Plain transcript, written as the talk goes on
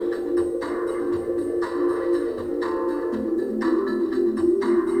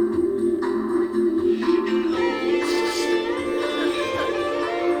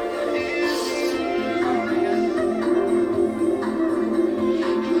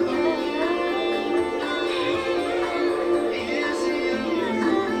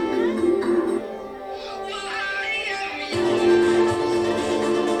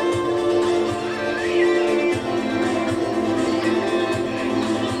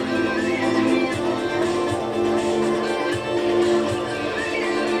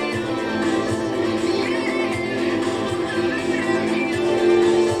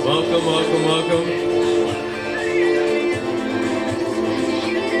welcome.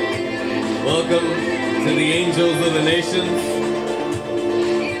 Welcome to the angels of the nations.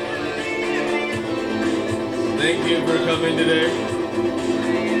 Thank you for coming today.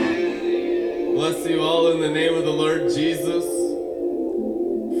 Bless you all in the name of the Lord Jesus.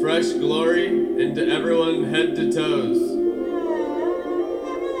 Fresh glory into everyone head to toes.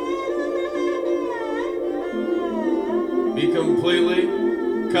 Be completely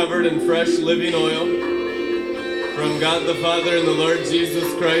covered in fresh living oil from God the Father and the Lord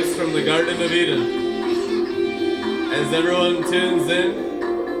Jesus Christ from the Garden of Eden. As everyone tunes in,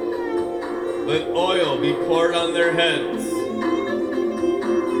 let oil be poured on their heads.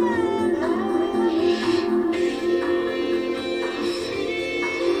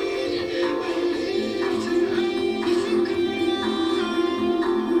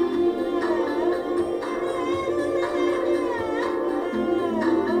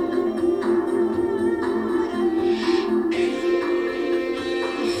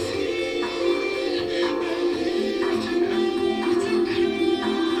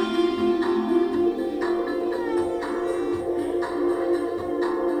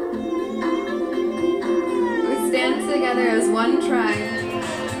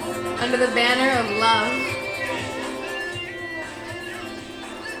 Under the banner of love.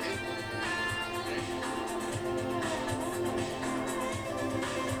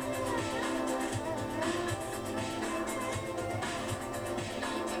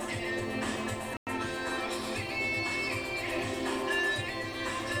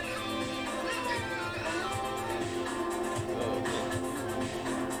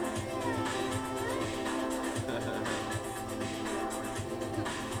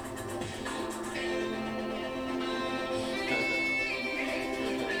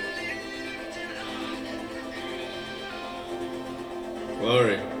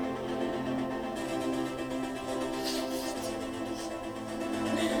 Glory.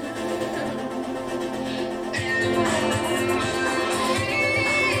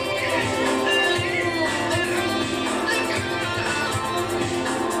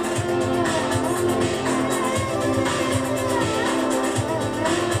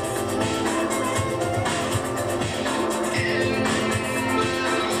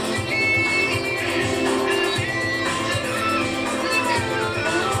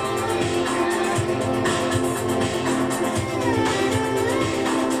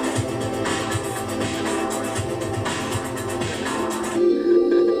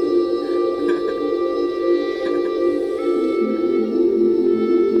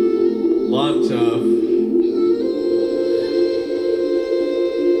 Launch off.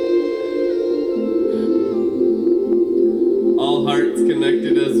 All hearts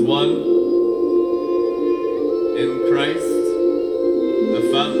connected as one in Christ, the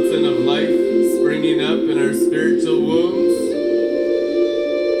fountain of life springing up in our spiritual wombs,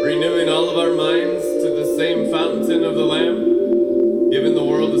 renewing all of our minds to the same fountain of the Lamb, giving the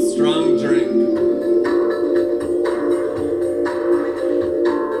world a strong drink.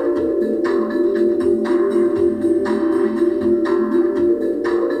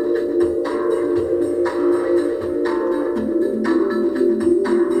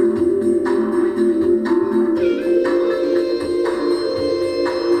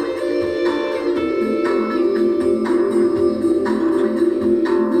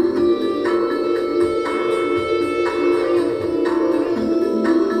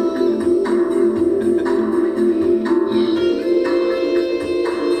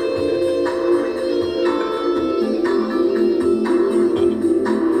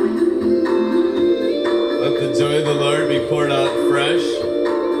 Poured out fresh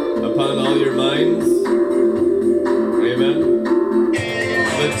upon all your minds. Amen.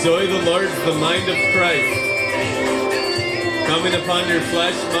 The joy of the Lord is the mind of Christ, coming upon your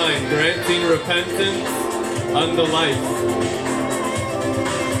flesh mind, granting repentance unto life.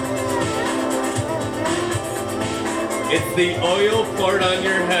 It's the oil poured on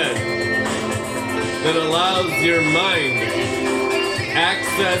your head that allows your mind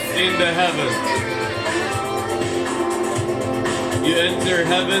access into heaven. You enter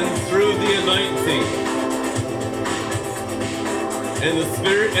heaven through the anointing. And the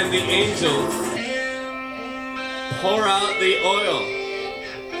Spirit and the angels pour out the oil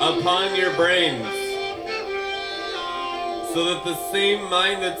upon your brains so that the same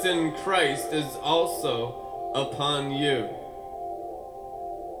mind that's in Christ is also upon you.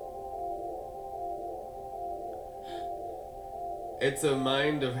 It's a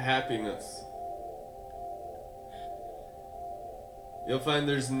mind of happiness. You'll find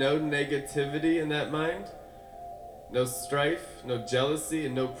there's no negativity in that mind, no strife, no jealousy,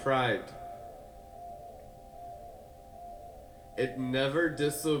 and no pride. It never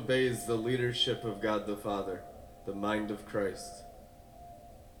disobeys the leadership of God the Father, the mind of Christ.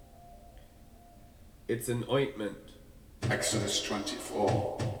 It's an ointment. Exodus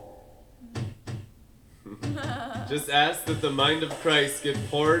 24. Just ask that the mind of Christ get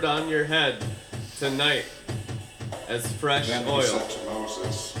poured on your head tonight as fresh Then he oil. said to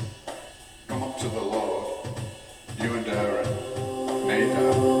Moses, "Come up to the Lord, you and Aaron,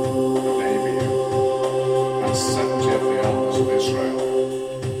 Nadab and Abihu, and 70 of the elders of Israel,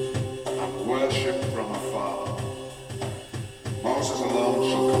 and worship from afar. Moses alone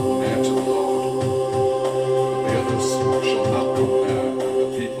shall come near to the Lord, but the others shall not come near, and the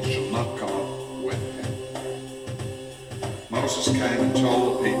people shall not come up with him." Moses came and told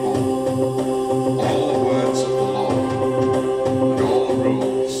the people all the words of the Lord and all the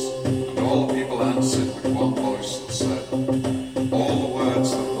rules, and all the people answered with one voice and said, "All the words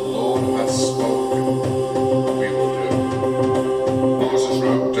that the Lord has spoken, we will do." Moses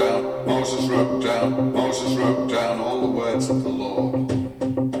wrote down all the words of the Lord.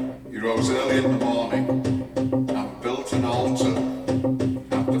 He rose early in the morning and built an altar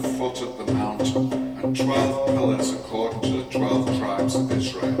at the foot of the mountain, and 12 pillars according to the 12 tribes of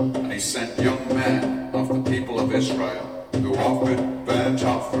Israel. And he sent young men of the people of Israel who offered burnt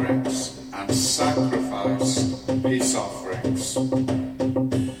offerings and sacrificed peace offerings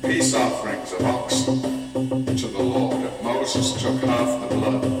of oxen to the Lord. And Moses took half the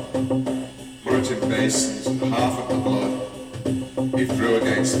blood, put it in basins, and half of the blood he threw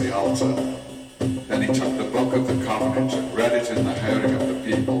against the altar. Then he took the book of the covenant and read it in the hearing of the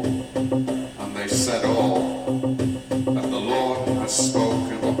people. And they said all that the Lord has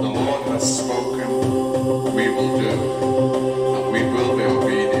spoken, what the Lord has spoken, we will do, and we will be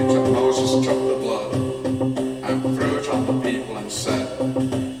obedient. And Moses took the blood and threw it on the people and said,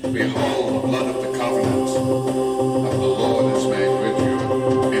 "Behold, the blood of the covenant that the Lord has made with you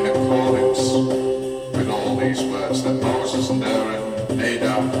in accordance with all these words." Then Moses and Aaron,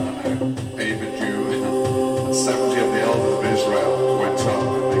 Nadab and Abihu, and 70 of the elders of Israel went up,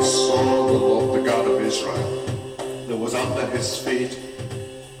 and they saw the Lord, the God of Israel. There was under his feet,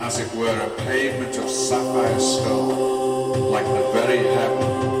 as it were, a pavement of sapphire stone, like the very heaven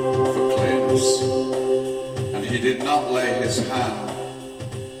for clearness. And he did not lay his hand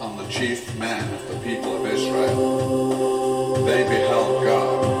on the chief men of the people of Israel. They beheld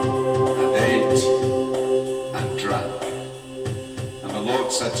God, and ate, and drank. And the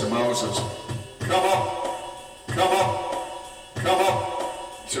Lord said to Moses, "Come up, come up, come up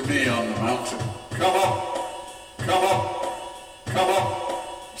to me on the mountain. Come up, come up, come up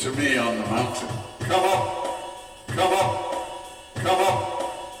to me on the mountain. Come up, come up, come up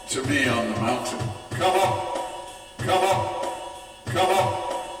to me on the mountain. Come up, come up, come up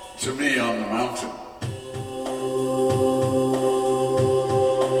to me on the mountain."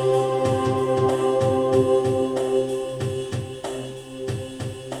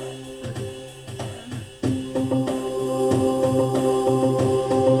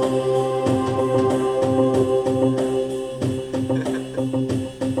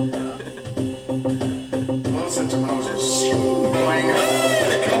 Lord said to Moses, going,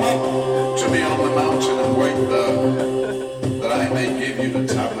 "Hey, come up to me on the mountain and wait there, that I may give you the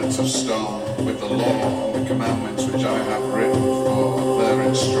tablets of stone with the law and the commandments which I have written for their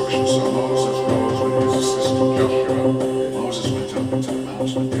instruction." So Moses rose with his assistant Joshua. Moses went up into the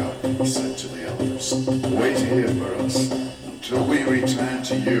mountain of God. He said to the elders, "Wait here for us until we return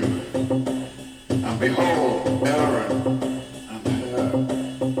to you. And behold, Aaron and Hur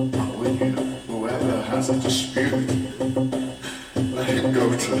are with you. Whoever has a dispute, let him go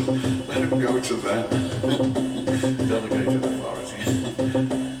to them." Delegated authority.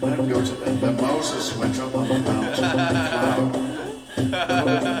 Let him go to them. Then Moses went up on the mountain, and the cloud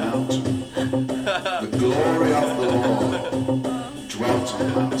covered the mountain. The glory of the Lord dwelt on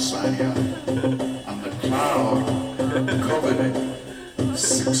Mount Sinai, and the cloud covered it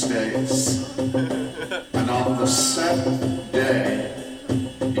 6 days. And on the 7th day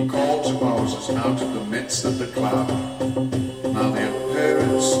he called to Moses out of the midst of the cloud. Now the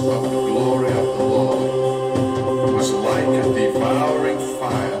appearance of the glory of the Lord was like a devouring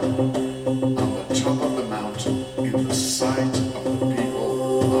fire on the top of the mountain in the sight of the people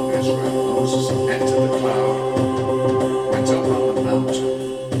of Israel. Moses entered the cloud, went up on the mountain,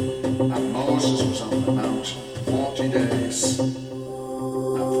 and Moses was on the mountain 40 days and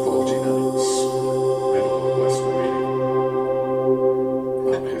 40 nights. May the Lord bless the reading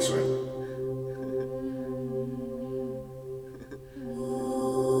of his word.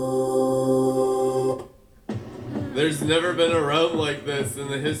 There's never been a realm like this in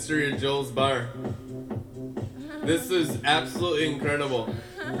the history of Joel's Bar. This is absolutely incredible.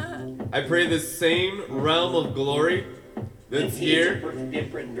 I pray the same realm of glory that's here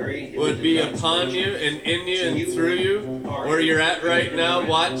would be upon you and in you and through you, where you're at right now,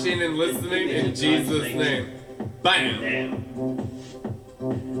 watching and listening, in Jesus' name. Bam!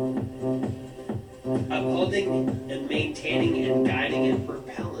 Upholding and maintaining and guiding and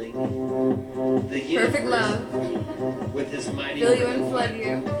propelling the universe Perfect love. with his mighty Fill you and flood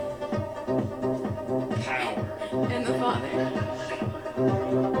you. power. And the Father.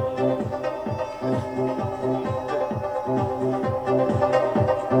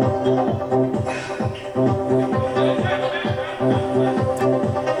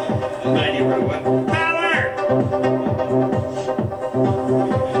 Mighty what? Power!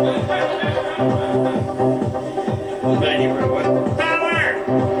 Mighty what? Power!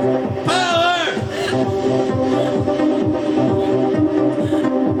 Power!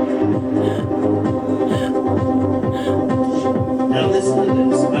 Now listen to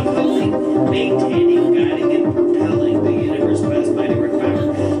this. Upholding, maintaining, guiding, and propelling the universe by his mighty word power.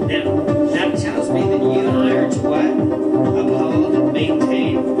 Now, that tells me that you and I are to what? Uphold,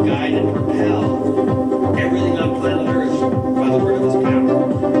 maintain, guide, and propel everything on planet Earth by the word of his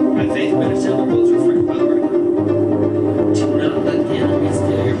power. By faith, meditation, the rules reframed by the word of God. To not let the enemies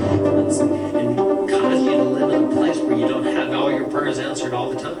steal your confidence and cause you to live in a place where you don't have all your prayers answered all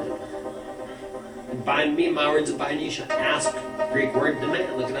the time. Bind me, my words abide in you shall ask. Greek word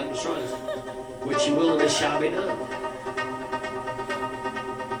demand. Look it up in Strong's. Which you will and it shall be done.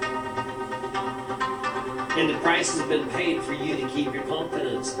 And the price has been paid for you to keep your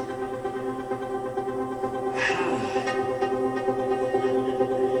confidence.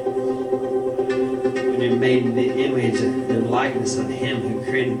 When you're made in the image and likeness of him who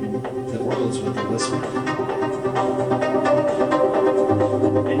created the worlds with a whisper.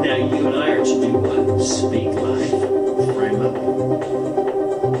 And now you and I are to do what? Speak life, frame up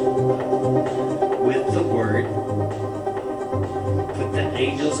with the word, put the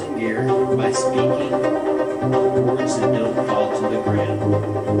angels in gear by speaking words that don't fall to the ground.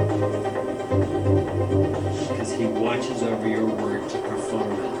 Because he watches over your word to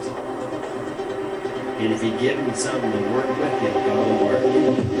perform it. And if you give him something to work with, it go to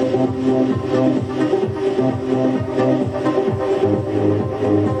work.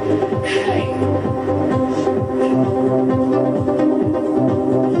 Hey!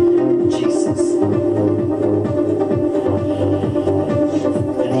 Jesus.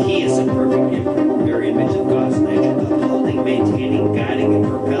 And he is the perfect very image of God's nature, upholding, maintaining, guiding, and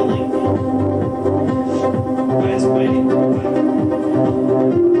propelling by his mighty word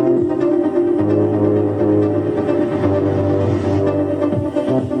power.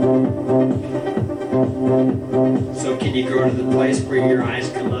 So can you go to the place where your eyes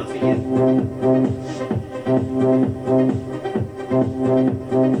come off of you?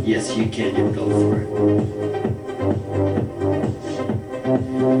 Yes, you can. You go for it.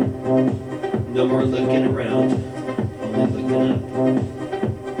 No more looking around, only looking up.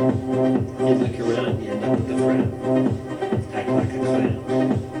 You look around, you end up with a frown. Act like a clown.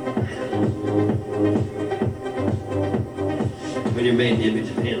 When you're made in the image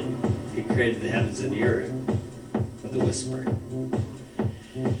of him, he created the heavens and the earth with a whisper.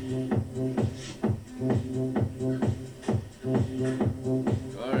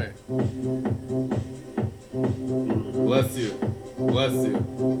 All right. Bless you. Bless you.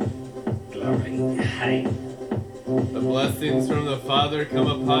 Glory. Hey. The blessings from the Father come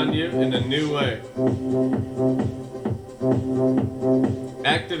upon you in a new way.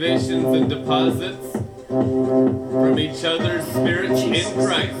 Activations and deposits from each other's spirits in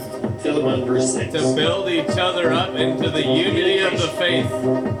Christ Fill them on verse 6. to build each other up into the unity of the faith.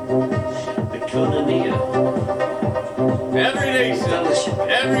 The koinonia. Every nation, Fellowship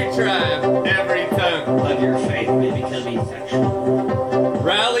every tribe, every tongue. of your faith may become effectual.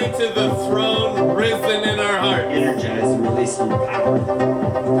 Rally to the throne risen in our hearts. Energize and release the power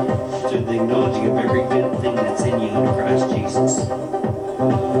through the acknowledging of every good thing that's in you in Christ Jesus.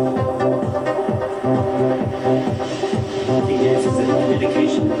 He gives us a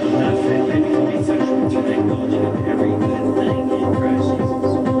communication of that faith may become effectual through the acknowledging of every good thing in Christ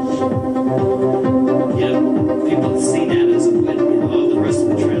Jesus. You know, people see that as a win in all the rest of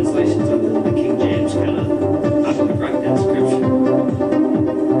the translations other than the King James kind of, I believe, right that scripture.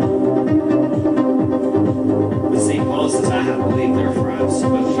 But St. Paul says, I have believed, therefore I have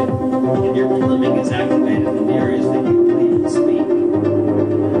spoken. And your plumbing is activated in the areas that you believe and speak.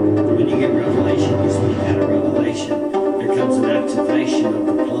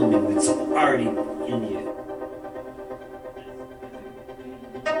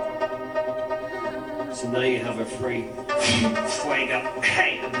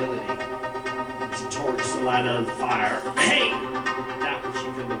 ability to torch the light on fire. Hey! That which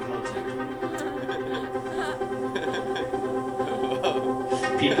you come in contact.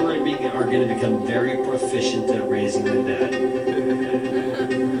 People are going to become very proficient at raising the dead.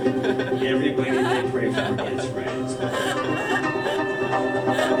 Everybody they pray for gets raised.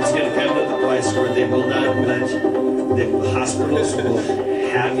 It's going to come to the place where they will not let the hospitals will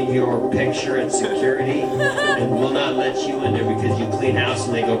have your picture and security and will not let you in there because you clean house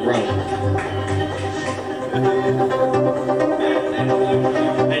and they go broke.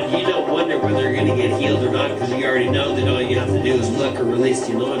 And you don't wonder whether they're going to get healed or not because you already know that all you have to do is look or release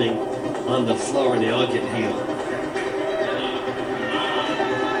the anointing on the floor and they all get healed.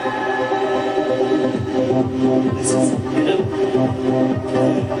 This is,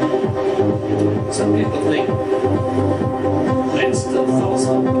 some people think I'd still false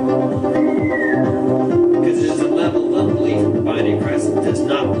hope. Because there's a level of unbelief in the body of Christ that does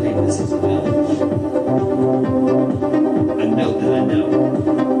not believe this is a village. I know that I know.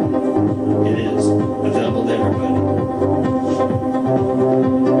 It is. I've doubled everybody.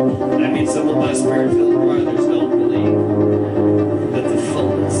 I mean, some of my spirit-filled brothers don't believe that the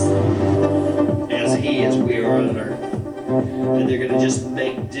fullness, as He is, we are on earth. And they're going to just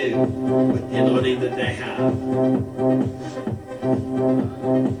make do with the anointing that they have.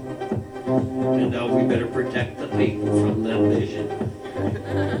 And now we better protect the people from that vision.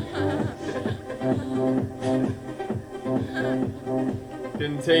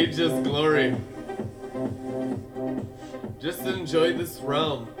 Contagious glory. Just enjoy this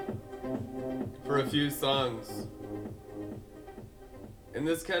realm for a few songs. In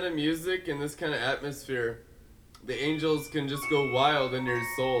this kind of music, in this kind of atmosphere, the angels can just go wild in your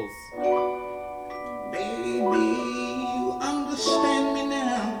souls. Baby, you understand me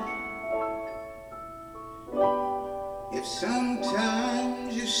now. If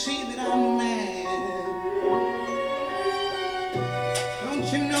sometimes you see that I'm mad, don't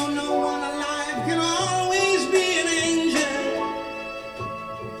you know no one alive can always be an angel?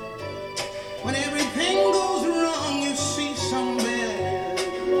 When everything goes wrong, you see some bad.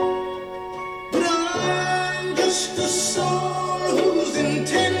 But I'm just a soul whose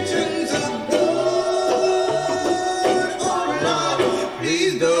intentions are good. Oh Lord,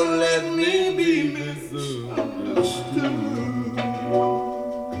 please don't let me be misunderstood.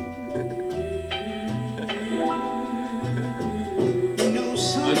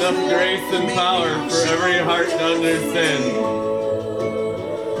 Enough grace and power for every heart to understand.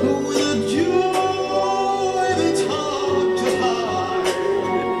 With a joy that's hard to hide.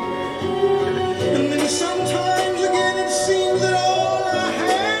 And then sometimes again it seems that all I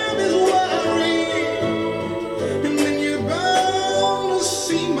have is worry. And then you're bound to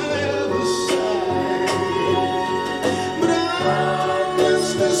see my other side. But I'm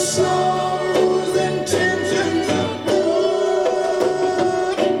just a soul whose intentions are good.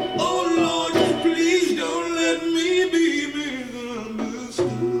 Oh Lord, please don't let me be misunderstood.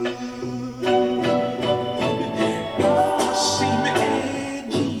 If I seem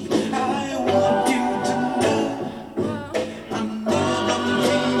edgy, I want you to know I never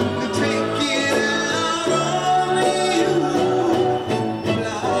mean to take it out on you.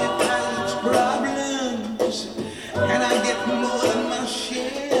 Life has its problems, and I get more than my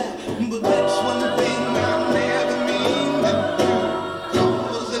share. But that's one thing I never mean to do,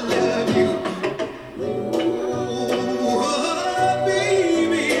 'cause I love you. Oh,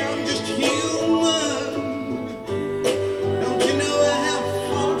 baby, I'm just human. Don't you know I have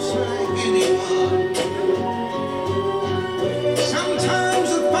faults like anyone? Sometimes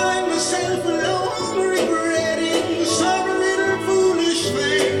I find myself alone, regretting some little foolish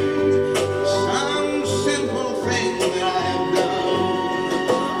thing, some simple thing that I've done.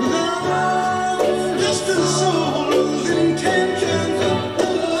 'Cause I'm just a soul whose intentions are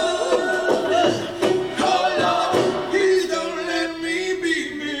good. Oh Lord, please don't let me be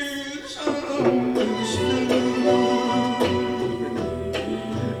misunderstood.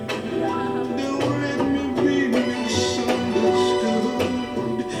 Don't let me be misunderstood.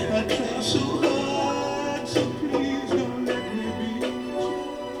 I try so hard, so please don't let me be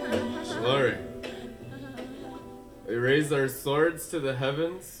misunderstood. Glory. We raise our swords to the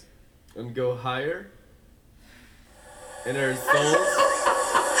heavens and go higher in our souls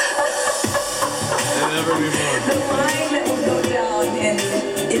than ever before. The line that will go down in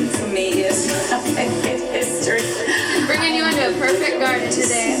infamy is history. Bringing you into a perfect garden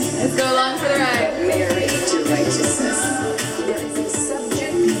today. Let's go along for the ride. Married to righteousness. There is a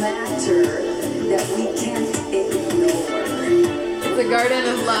subject matter that we can't ignore. It's a garden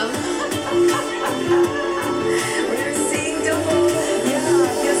of love. We're seeing double.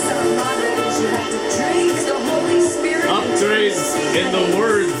 Yeah,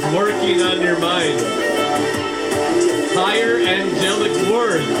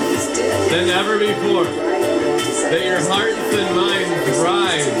 before. That your hearts and minds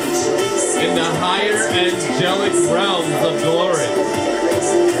rise into higher angelic realms of glory.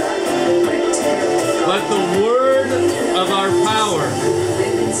 Let the word of our power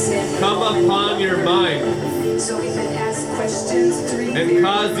come upon your mind and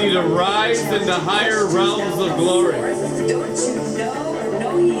cause you to rise into higher realms of glory. Don't you know, or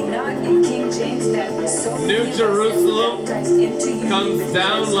know ye not in King James that so New Jerusalem comes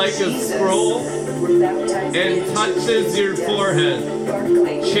down like a scroll and touches your forehead,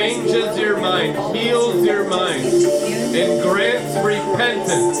 changes your mind, heals your mind, and grants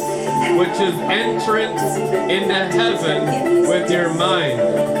repentance, which is entrance into heaven with your mind.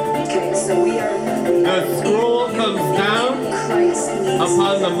 The scroll comes down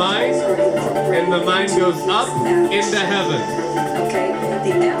upon the mind, and the mind goes up into heaven.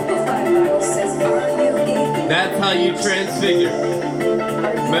 The Amplified Bible says, are you ignorant? That's how you transfigure.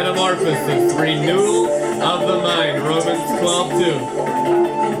 Metamorphosis, renewal of the mind, Romans 12:2.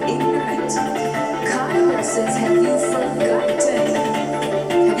 Ignorant. Kyler says, have you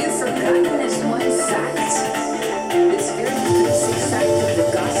forgotten this one fact? This very basic fact of the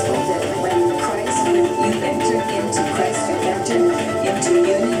gospel that when you entered into Christ, you entered into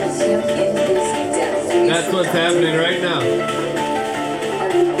union with him in his death. That's what's happening right now.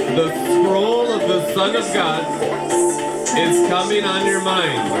 The scroll of the Son of God is coming on your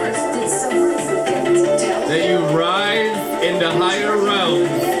mind. That you rise into higher realms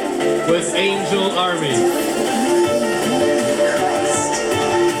with angel armies.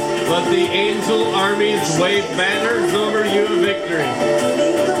 Let the angel armies wave banners over you of victory.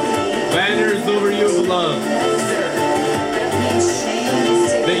 Banners over you of love.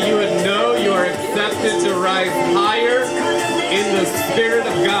 That you would know you are accepted to rise higher in the Spirit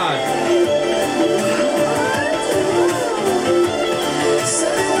of God.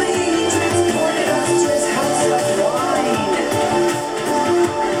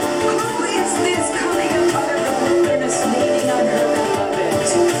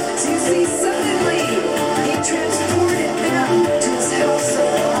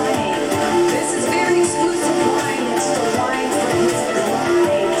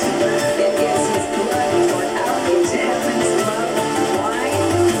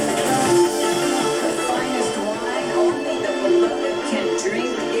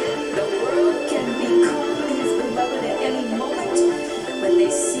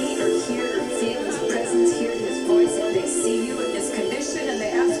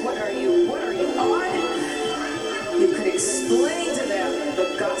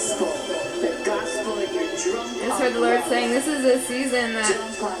 I heard the Lord saying this is a season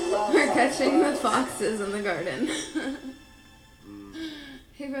that we're catching the foxes in the garden.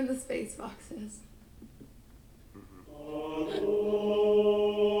 Even the space foxes.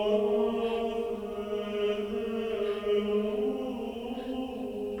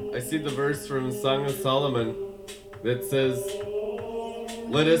 I see the verse from Song of Solomon that says,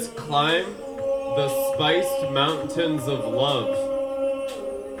 "Let us climb the spiced mountains of love.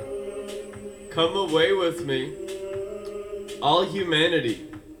 Come away with me, all humanity,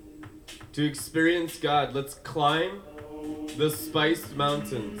 to experience God. Let's climb the spiced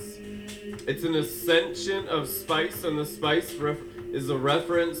mountains." It's an ascension of spice, and the spice is a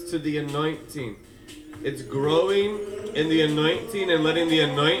reference to the anointing. It's growing in the anointing and letting the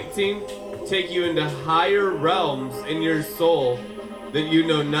anointing take you into higher realms in your soul that you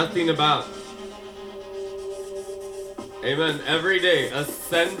know nothing about. Amen. Every day,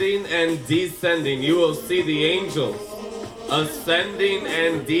 ascending and descending. You will see the angels ascending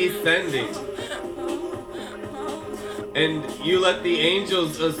and descending. And you let the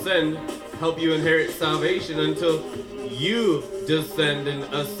angels ascend, help you inherit salvation until you descend and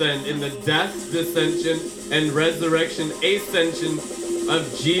ascend in the death, descension, and resurrection, ascension of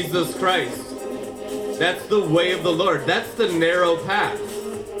Jesus Christ. That's the way of the Lord. That's the narrow path.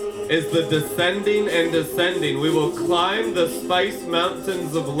 Is the descending and descending. We will climb the spice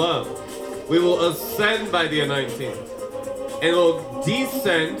mountains of love. We will ascend by the anointing. And we'll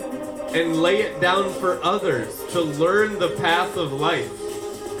descend and lay it down for others to learn the path of life.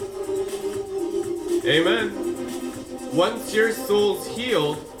 Amen. Once your soul's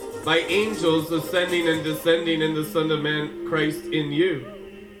healed by angels ascending and descending in the Son of Man, Christ in you,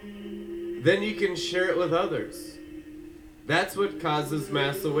 then you can share it with others. That's what causes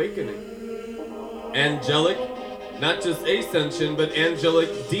mass awakening. Angelic, not just ascension, but angelic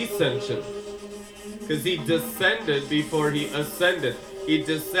descension. Because he descended before he ascended. He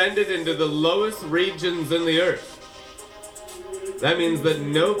descended into the lowest regions in the earth. That means that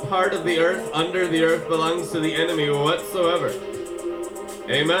no part of the earth, under the earth, belongs to the enemy whatsoever.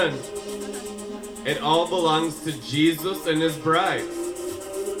 Amen. It all belongs to Jesus and his bride.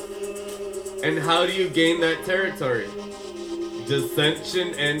 And how do you gain that territory?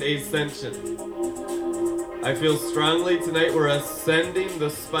 Dissension and ascension. I feel strongly tonight we're ascending the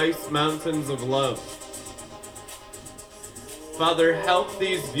spice mountains of love. Father, help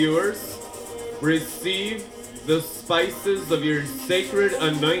these viewers receive the spices of your sacred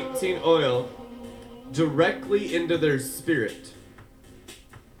anointing oil directly into their spirit.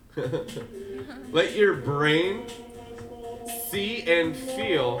 Let your brain see and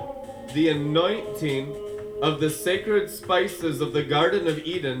feel the anointing of the sacred spices of the Garden of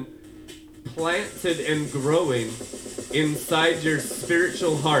Eden planted and growing inside your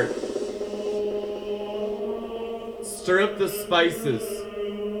spiritual heart. Stir up the spices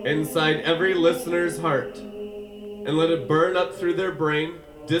inside every listener's heart and let it burn up through their brain,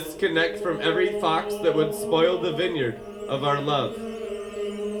 disconnect from every fox that would spoil the vineyard of our love.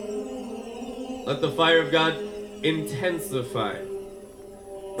 Let the fire of God intensify.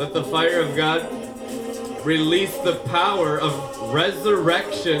 Let the fire of God release the power of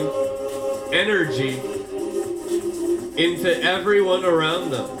resurrection energy into everyone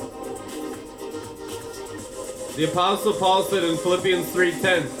around them. The Apostle Paul said in Philippians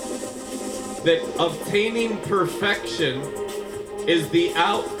 3:10 that obtaining perfection is the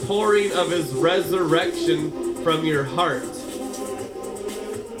outpouring of his resurrection from your heart.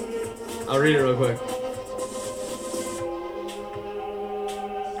 I'll read it real quick.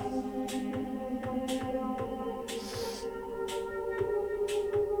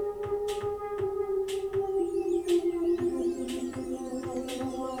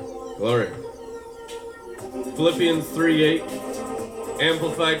 Glory. Philippians 3:8,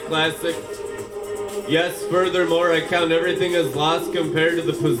 Amplified Classic. Yes, furthermore, I count everything as loss compared to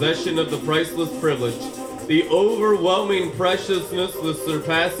the possession of the priceless privilege, the overwhelming preciousness, the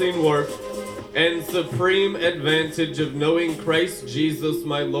surpassing worth, and supreme advantage of knowing Christ Jesus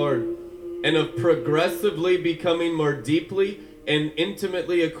my Lord, and of progressively becoming more deeply and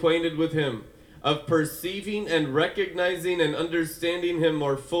intimately acquainted with him, of perceiving and recognizing and understanding him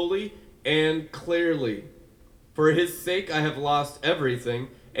more fully and clearly. For his sake I have lost everything,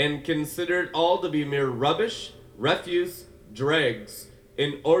 and consider it all to be mere rubbish, refuse, dregs,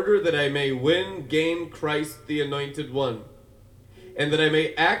 in order that I may gain Christ the Anointed One, and that I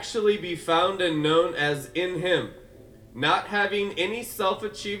may actually be found and known as in him, not having any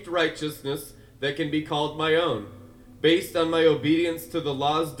self-achieved righteousness that can be called my own, based on my obedience to the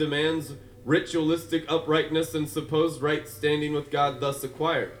law's demands, ritualistic uprightness, and supposed right standing with God thus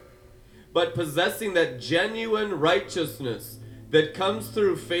acquired, but possessing that genuine righteousness that comes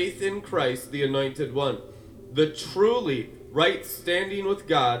through faith in Christ, the Anointed One, the truly right standing with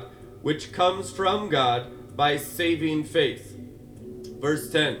God, which comes from God by saving faith. Verse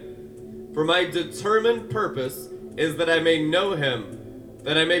 10, for my determined purpose is that I may know him,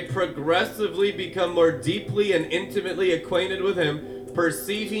 that I may progressively become more deeply and intimately acquainted with him,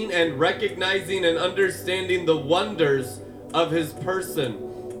 perceiving and recognizing and understanding the wonders of his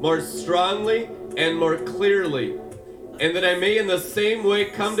person more strongly and more clearly, and that I may in the same way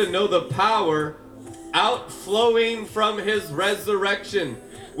come to know the power outflowing from his resurrection,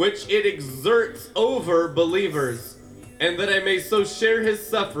 which it exerts over believers, and that I may so share his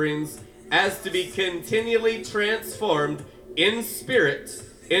sufferings as to be continually transformed in spirit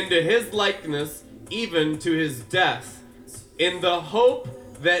into his likeness, even to his death, in the hope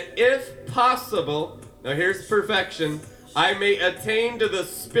that if possible, now here's perfection, I may attain to the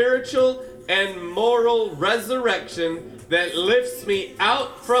spiritual and moral resurrection that lifts me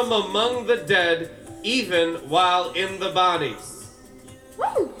out from among the dead, even while in the body.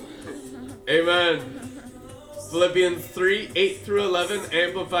 Woo! Amen. Philippians 3:8-11,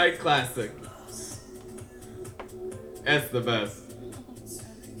 Amplified Classic. That's the best.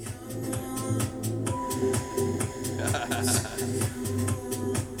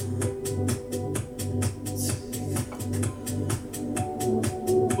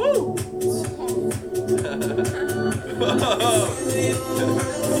 Woo!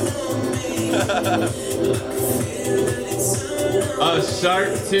 A sharp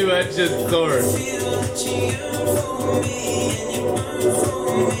two-edged sword.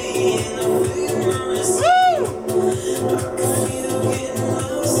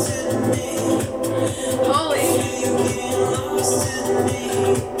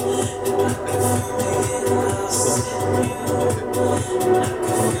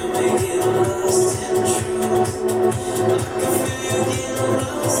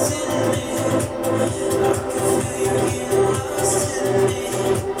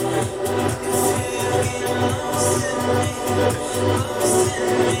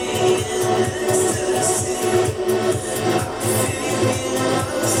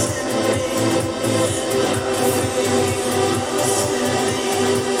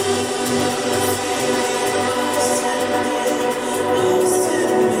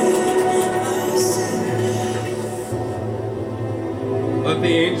 Let the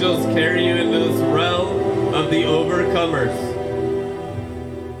angels carry you into this realm of the overcomers.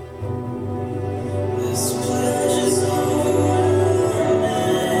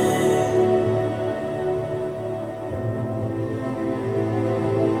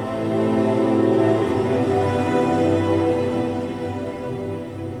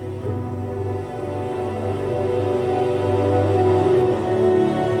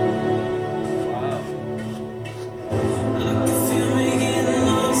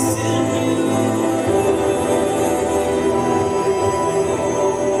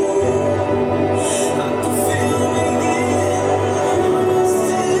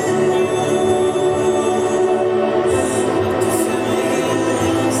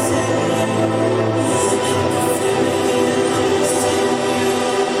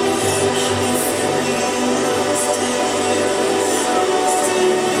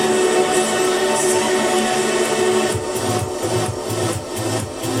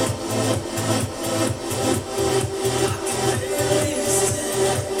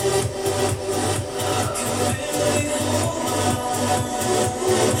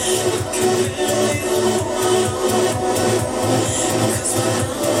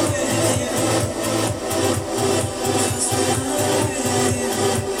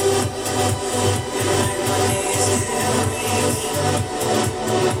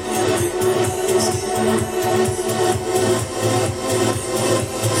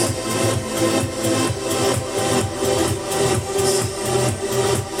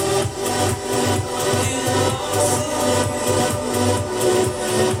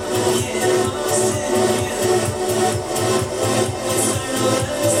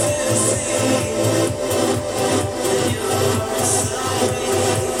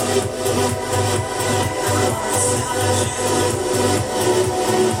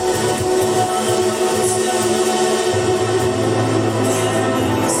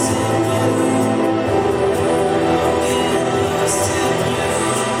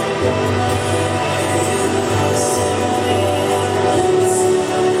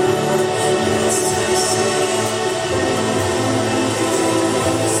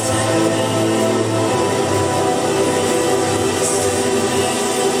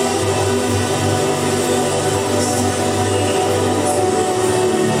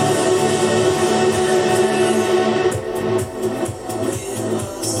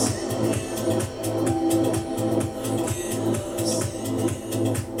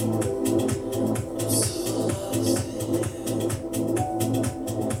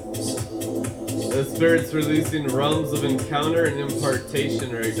 The Spirit's releasing realms of encounter and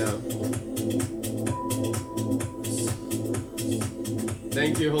impartation right now.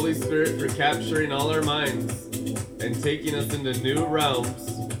 Thank you, Holy Spirit, for capturing all our minds and taking us into new realms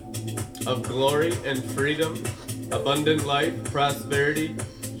of glory and freedom, abundant life, prosperity,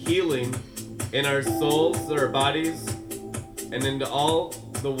 healing in our souls, our bodies, and into all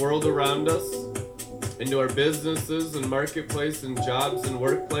the world around us, into our businesses and marketplace and jobs and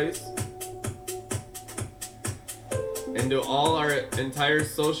workplace, into all our entire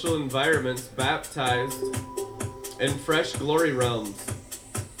social environments, baptized in fresh glory realms.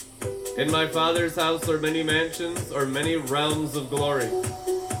 In my Father's house are many mansions, or many realms of glory.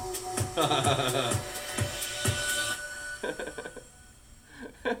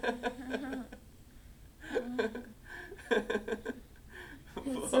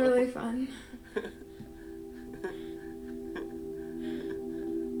 It's really fun.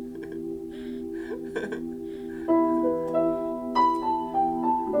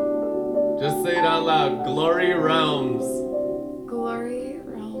 Just say it out loud. Glory realms. Glory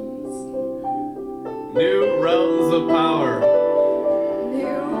realms. New realms of power.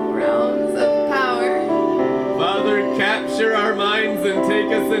 New realms of power. Father, capture our minds and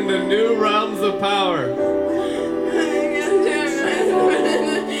take us into new realms of power.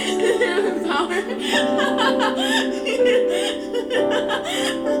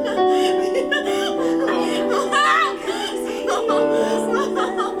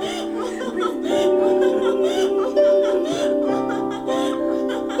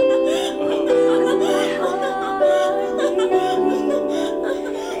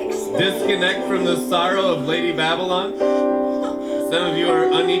 Disconnect from the sorrow of Lady Babylon. Some of you are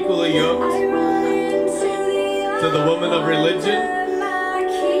unequally yoked to the woman of religion,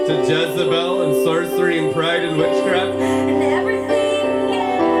 to Jezebel and sorcery and pride and witchcraft.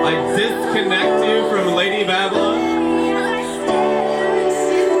 I disconnect you from Lady Babylon,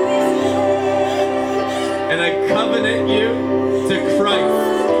 and I covenant you to Christ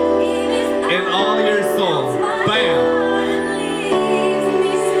in all your souls. Bam!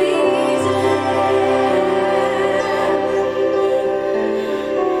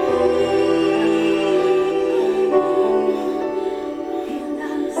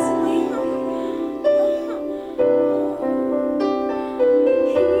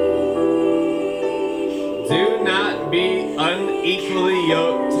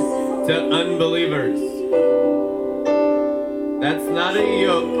 yoked to unbelievers. That's not a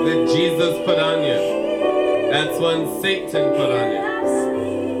yoke that Jesus put on you. That's one Satan put on you.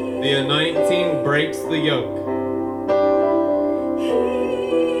 The anointing breaks the yoke.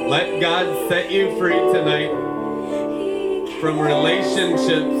 Let God set you free tonight from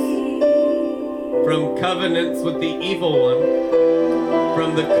relationships, from covenants with the evil one,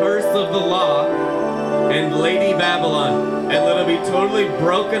 from the curse of the law, and Lady Babylon. And let it be totally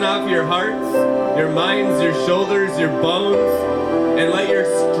broken off your hearts, your minds, your shoulders, your bones, and let your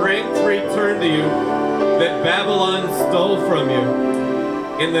strength return to you that Babylon stole from you.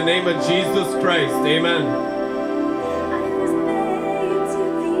 In the name of Jesus Christ, amen.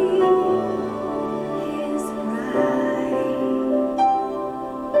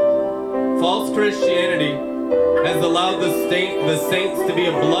 False Christianity has allowed the saints to be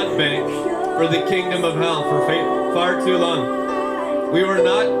a blood bank for the kingdom of hell for far too long. We were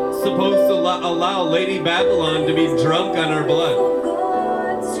not supposed to allow Lady Babylon to be drunk on our blood.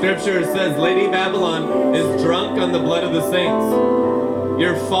 Scripture says Lady Babylon is drunk on the blood of the saints.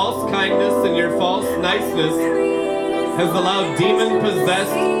 Your false kindness and your false niceness has allowed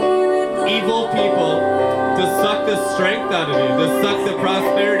demon-possessed evil people to suck the strength out of you, to suck the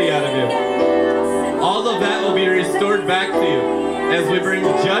prosperity out of you. All of that will be restored back to you as we bring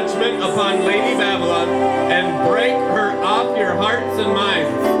judgment upon Lady Babylon and break her off your hearts and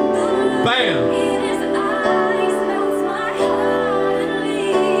minds. Bam!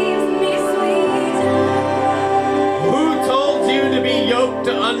 Who told you to be yoked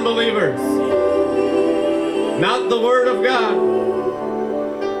to unbelievers? Not the Word of God.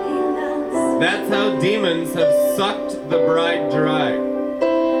 That's how demons have sucked the bride dry.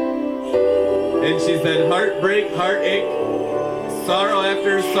 And she said, heartbreak, heartache, sorrow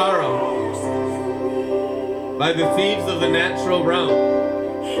after sorrow, by the thieves of the natural realm.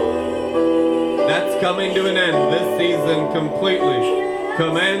 That's coming to an end this season completely,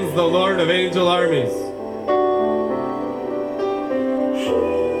 commands the Lord of angel armies.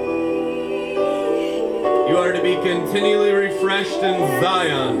 You are to be continually refreshed in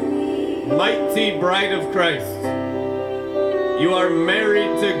Zion, mighty bride of Christ. You are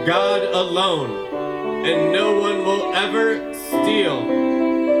married to God alone, and no one will ever steal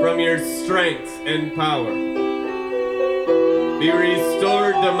from your strength and power. Be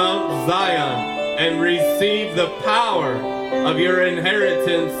restored to Mount Zion and receive the power of your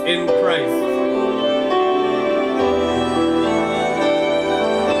inheritance in Christ.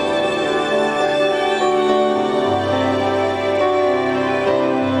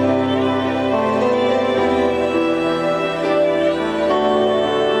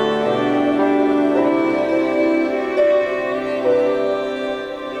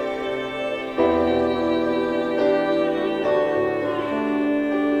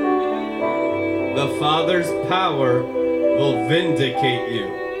 The Father's power will vindicate you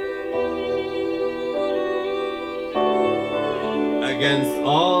against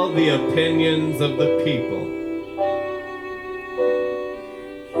all the opinions of the people.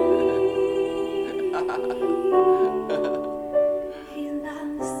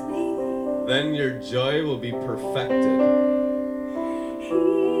 Then your joy will be perfected.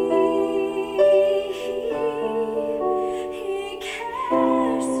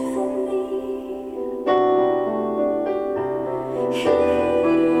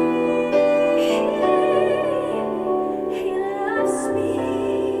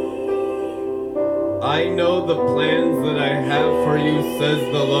 I know the plans that I have for you, says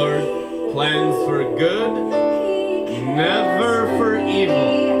the Lord, plans for good, never for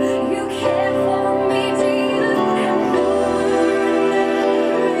evil.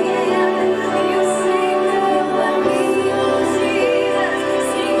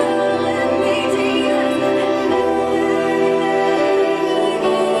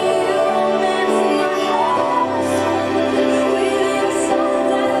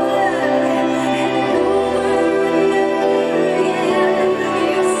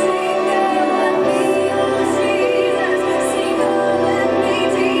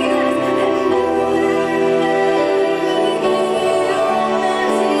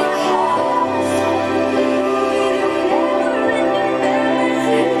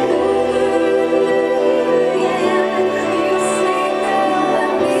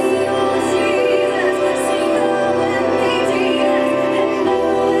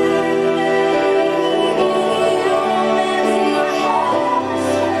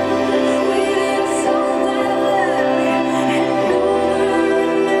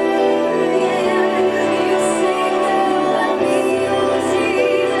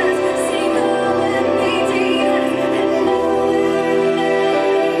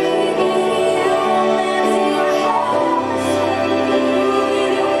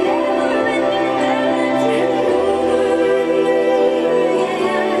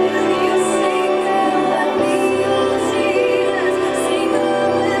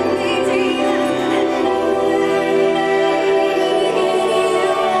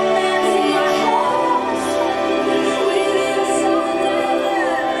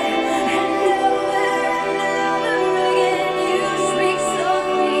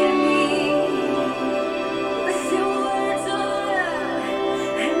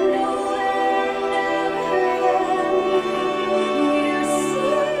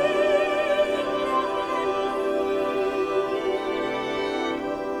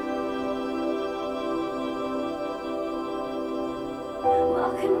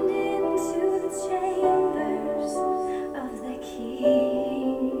 welcomed into the chambers of the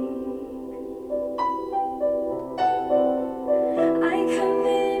King. I come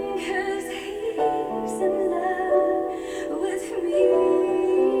in 'cause He's in love with me.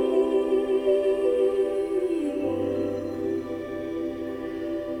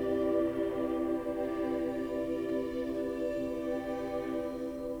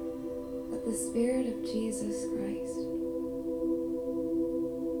 Let the Spirit of Jesus Christ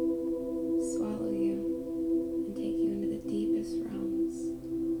swallow you and take you into the deepest realms,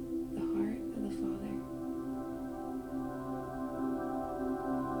 the heart of the Father,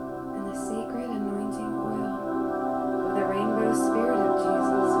 and the sacred anointing oil of the rainbow Spirit of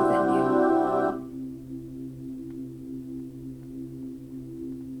Jesus within you.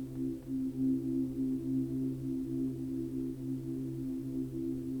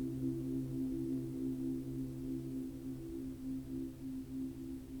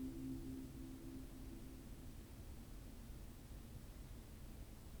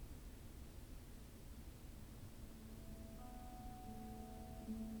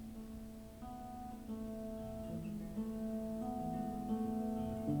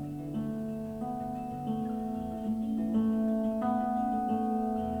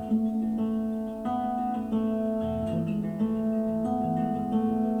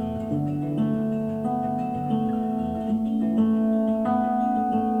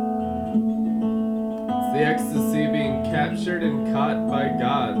 It's the ecstasy being captured and caught by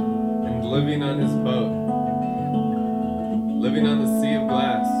God and living on his boat, living on the sea of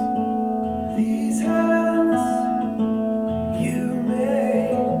glass. These hands you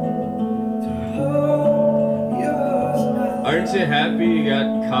made to hold yours, my Aren't you happy you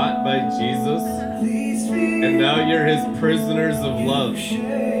got caught by Jesus these feet and now you're his prisoners of love?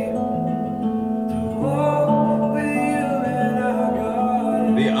 shaped to walk with you in our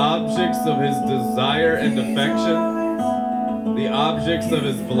garden. The objects of his desire and affection, the objects of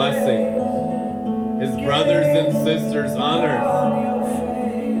his blessing, his brothers and sisters on earth. On your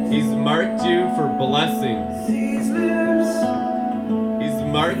face, He's marked you for blessings. these lips He's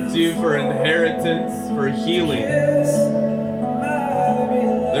marked you for inheritance, for healing. kiss my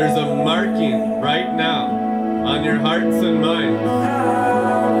beloved. There's a marking right now on your hearts and minds I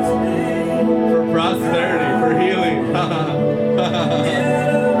was made for prosperity, for healing.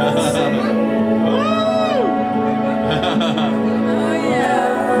 Oh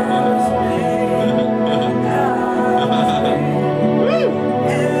yeah.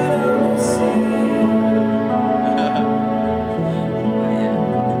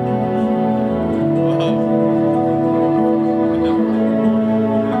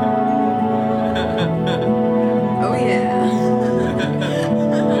 Oh yeah.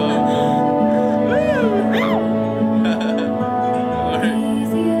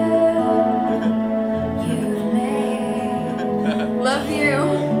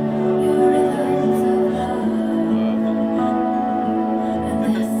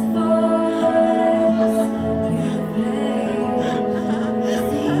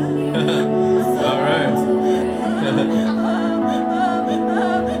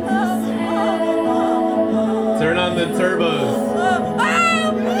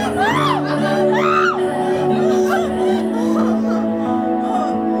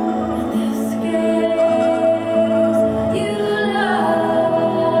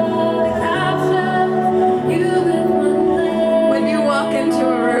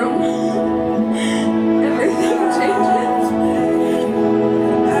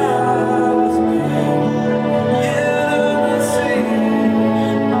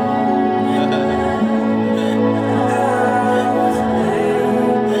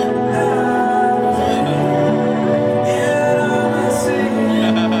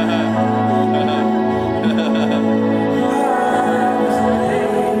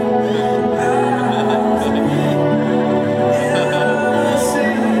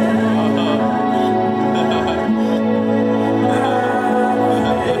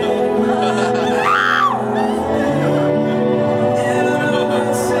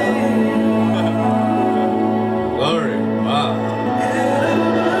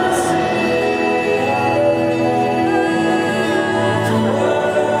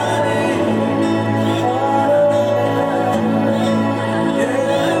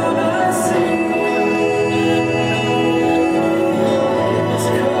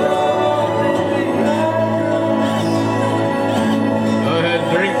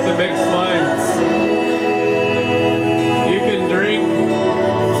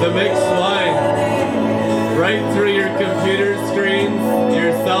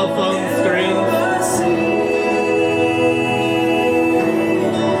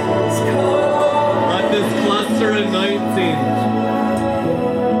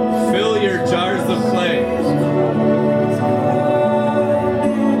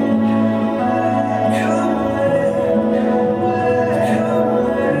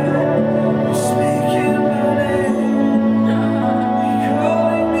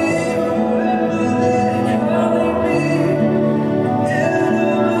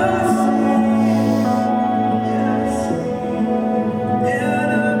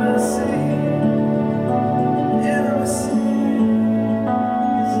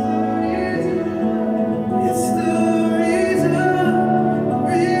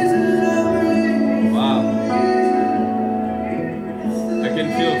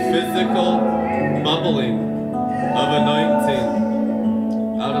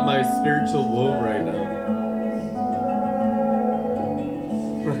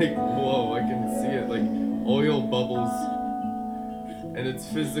 like, whoa, I can see it, like oil bubbles. And it's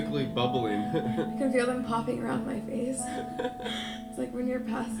physically bubbling. I can feel them popping around my face. It's like when your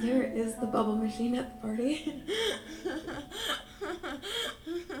pastor is the bubble machine at the party.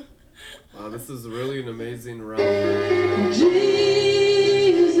 Wow, this is really an amazing realm.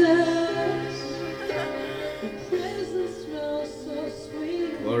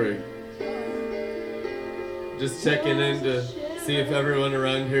 Glory. Just checking in to see if everyone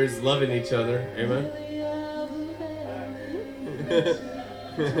around here is loving each other. Amen.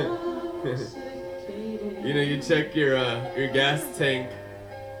 You know, you check your gas tank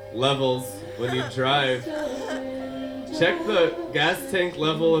levels when you drive. Check the gas tank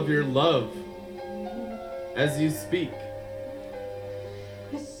level of your love as you speak.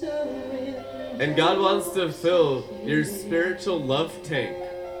 And God wants to fill your spiritual love tank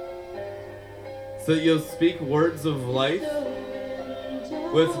so that you'll speak words of life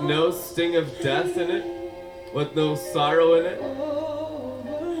with no sting of death in it, with no sorrow in it,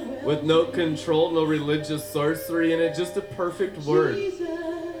 with no control, no religious sorcery in it, just a perfect word.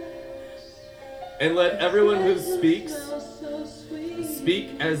 And let everyone who speaks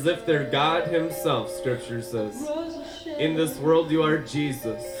speak as if they're God himself, Scripture says. In this world you are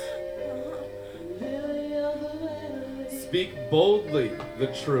Jesus. Speak boldly the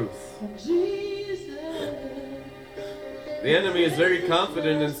truth. The enemy is very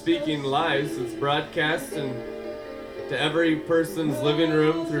confident in speaking lies. It's broadcast and to every person's living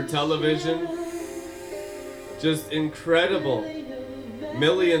room through television. Just incredible.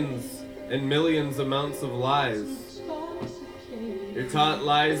 Millions and millions amounts of lies. You're taught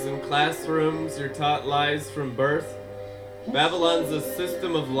lies in classrooms. You're taught lies from birth. Babylon's a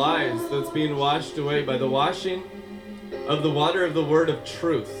system of lies that's being washed away by the washing of the water of the word of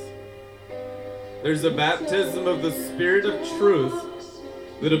truth. There's a baptism of the Spirit of truth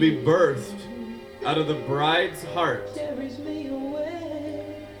that'll be birthed out of the bride's heart.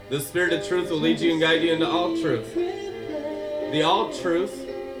 The Spirit of truth will lead you and guide you into all truth. The all truth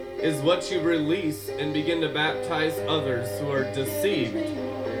is what you release and begin to baptize others who are deceived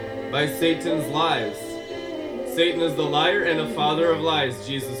by Satan's lies. Satan is the liar and a father of lies,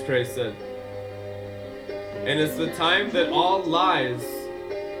 Jesus Christ said. And it's the time that all lies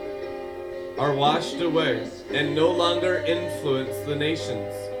are washed away and no longer influence the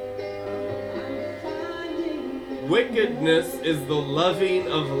nations. Wickedness is the loving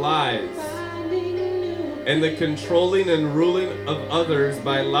of lies, and the controlling and ruling of others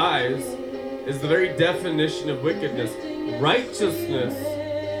by lies is the very definition of wickedness. Righteousness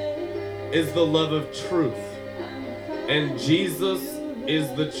is the love of truth, and Jesus is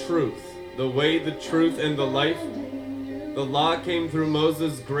the truth, the way, the truth, and the life. The law came through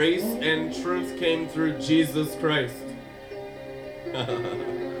Moses, grace and truth came through Jesus Christ.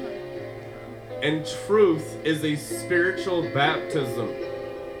 And truth is a spiritual baptism.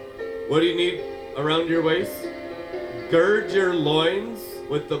 What do you need around your waist? Gird your loins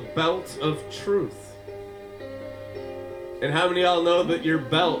with the belt of truth. And how many of y'all know that your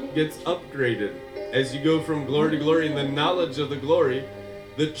belt gets upgraded as you go from glory to glory in the knowledge of the glory,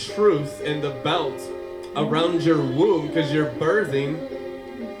 the truth and the belt around your womb, because you're birthing,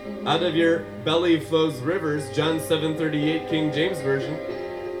 out of your belly flows rivers, John 7:38, King James Version.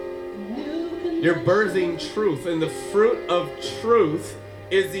 You're birthing truth, and the fruit of truth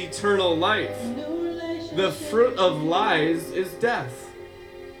is eternal life. The fruit of lies is death.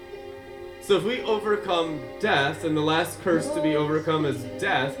 So if we overcome death, and the last curse to be overcome is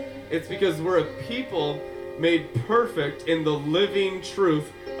death, it's because we're a people made perfect in the living truth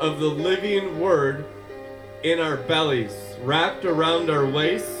of the living word in our bellies, wrapped around our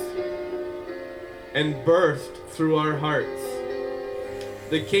waists, and birthed through our hearts.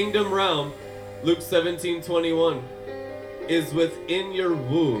 The kingdom realm, Luke 17:21, is within your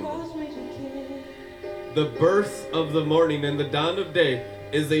womb. The birth of the morning and the dawn of day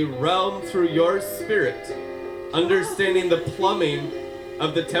is a realm through your spirit, understanding the plumbing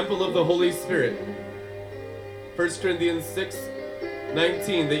of the temple of the Holy Spirit. 1 Corinthians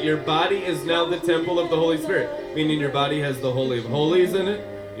 6:19, that your body is now the temple of the Holy Spirit, meaning your body has the Holy of Holies in it,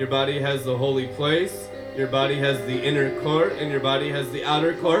 your body has the holy place, your body has the inner court, and your body has the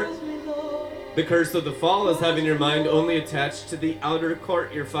outer court. The curse of the fall is having your mind only attached to the outer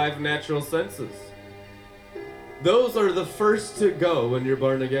court, your 5 natural senses. Those are the first to go when you're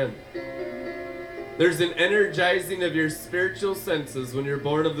born again. There's an energizing of your spiritual senses when you're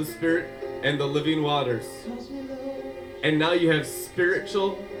born of the Spirit and the living waters. And now you have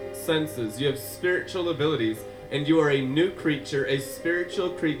spiritual senses, you have spiritual abilities, and you are a new creature, a spiritual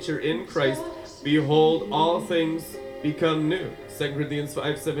creature in Christ. Behold, all things become new. 2 Corinthians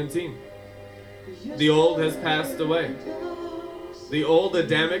 5:17. The old has passed away. The old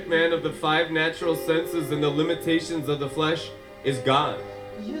Adamic man of the 5 natural senses and the limitations of the flesh is gone.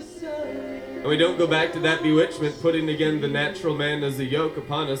 And we don't go back to that bewitchment, putting again the natural man as a yoke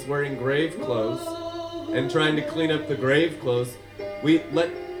upon us, wearing grave clothes and trying to clean up the grave clothes. We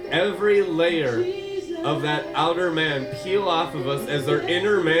let every layer of that outer man peel off of us as our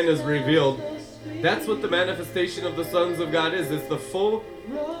inner man is revealed. That's what the manifestation of the sons of God is. It's the full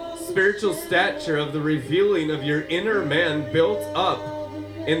spiritual stature of the revealing of your inner man built up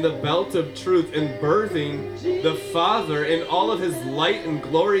in the belt of truth and birthing the Father in all of his light and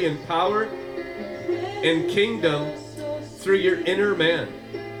glory and power and kingdom through your inner man.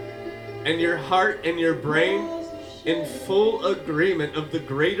 And your heart and your brain in full agreement of the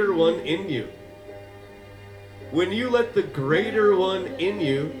greater one in you. When you let the greater one in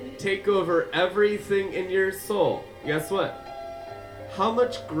you take over everything in your soul, guess what? How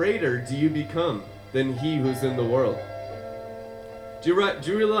much greater do you become than he who's in the world? Do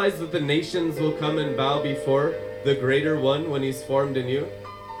you realize that the nations will come and bow before the greater one when he's formed in you?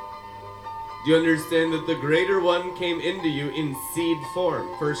 Do you understand that the greater one came into you in seed form?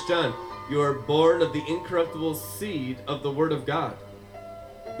 1 John, you are born of the incorruptible seed of the Word of God.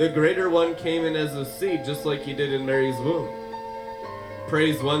 The greater one came in as a seed, just like he did in Mary's womb.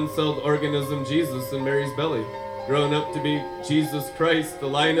 Praise one-celled organism Jesus in Mary's belly, grown up to be Jesus Christ, the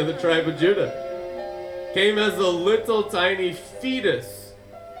Lion of the tribe of Judah. Came as a little tiny fetus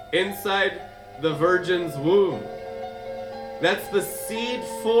inside the virgin's womb. That's the seed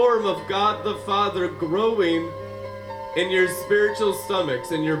form of God the Father growing in your spiritual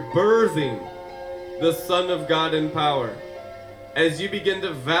stomachs, and you're birthing the Son of God in power. As you begin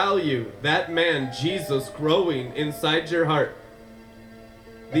to value that man, Jesus, growing inside your heart,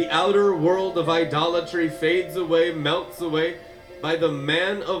 the outer world of idolatry fades away, melts away by the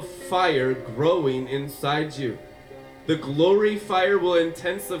man of fire growing inside you. The glory fire will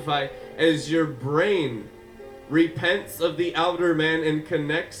intensify as your brain repents of the outer man and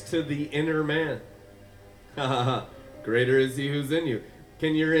connects to the inner man. Greater is he who's in you.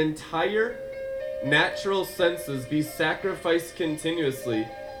 Can your entire natural senses be sacrificed continuously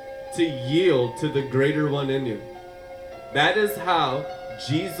to yield to the greater one in you? That is how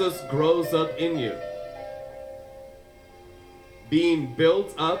Jesus grows up in you, being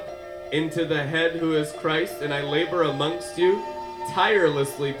built up into the head who is Christ. And I labor amongst you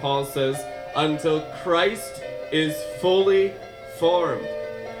tirelessly, Paul says, until Christ is fully formed.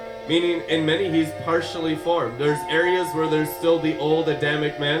 Meaning, in many, he's partially formed. There's areas where there's still the old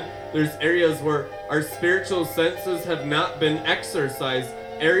Adamic man. There's areas where our spiritual senses have not been exercised.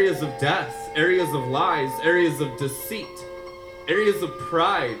 Areas of death, areas of lies, areas of deceit, areas of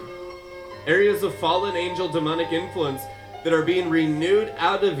pride, areas of fallen angel demonic influence that are being renewed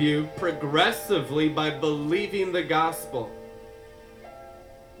out of you progressively by believing the gospel.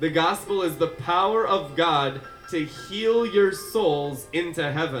 The gospel is the power of God to heal your souls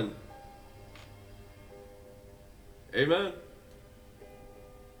into heaven. Amen.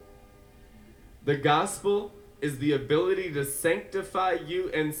 The gospel is the ability to sanctify you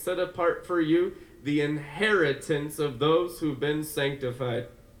and set apart for you the inheritance of those who've been sanctified.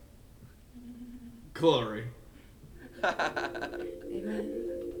 Glory. Amen.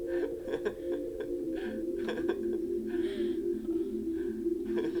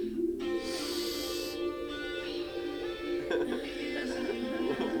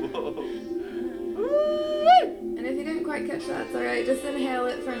 And if you didn't quite catch that, it's alright. Just inhale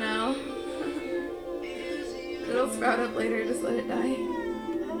it for now. It'll sprout up later. Just let it die.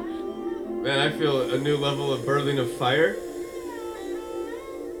 Man, I feel a new level of birthing of fire.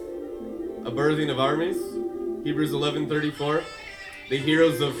 A birthing of armies. Hebrews 11:34. The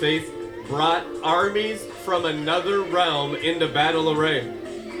heroes of faith brought armies from another realm into battle array.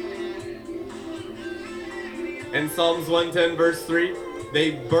 And Psalms 110 verse 3.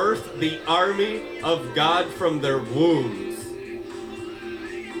 They birthed the army of God from their wombs.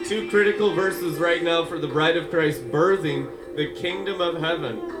 Two critical verses right now for the bride of Christ birthing the kingdom of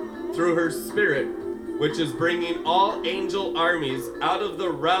heaven through her spirit, which is bringing all angel armies out of the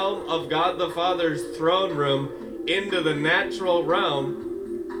realm of God the Father's throne room into the natural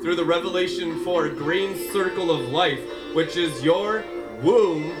realm through the Revelation 4 green circle of life, which is your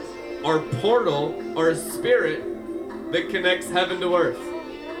womb or portal or spirit that connects heaven to earth.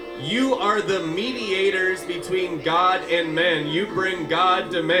 You are the mediators between God and man. You bring God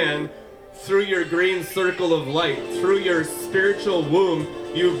to man through your green circle of light, through your spiritual womb,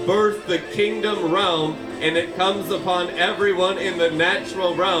 you birth the kingdom realm, and it comes upon everyone in the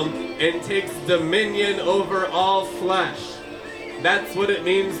natural realm and takes dominion over all flesh. That's what it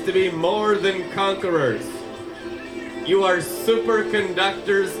means to be more than conquerors. You are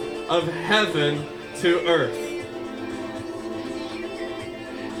superconductors of heaven to earth.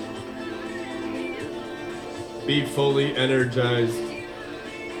 Be fully energized.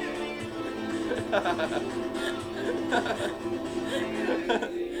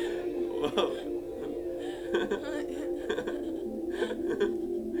 Whoa.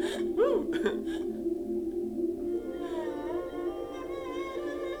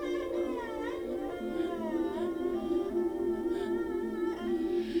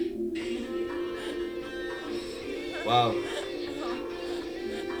 Wow.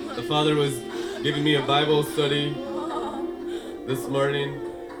 The Father was giving me a Bible study this morning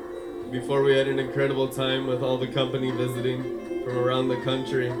before we had an incredible time with all the company visiting from around the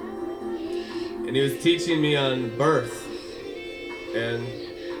country. And he was teaching me on birth. And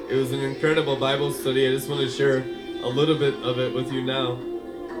it was an incredible Bible study. I just want to share a little bit of it with you now.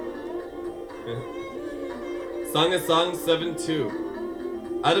 Song of Songs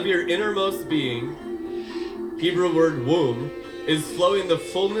 7:2. Out of your innermost being, Hebrew word womb, is flowing the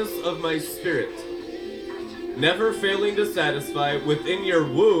fullness of my spirit. Never failing to satisfy, within your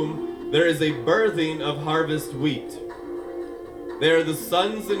womb there is a birthing of harvest wheat. They are the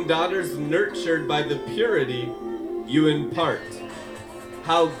sons and daughters nurtured by the purity you impart.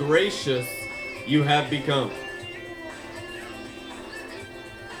 How gracious you have become.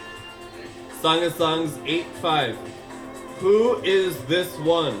 Song of Songs 8:5. Who is this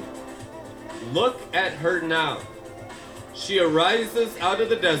one? Look at her now. She arises out of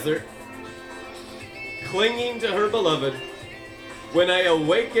the desert, clinging to her beloved. When I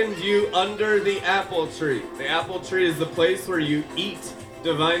awakened you under the apple tree. The apple tree is the place where you eat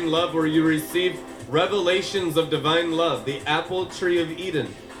divine love, where you receive revelations of divine love. The apple tree of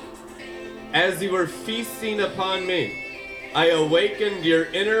Eden. As you were feasting upon me, I awakened your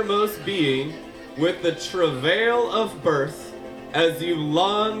innermost being with the travail of birth, as you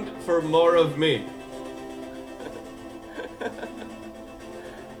longed for more of me.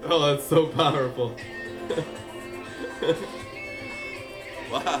 Oh, that's so powerful.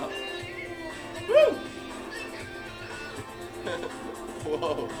 Wow. Woo!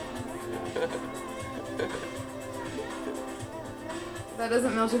 Whoa. If that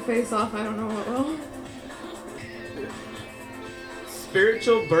doesn't melt your face off, I don't know what will.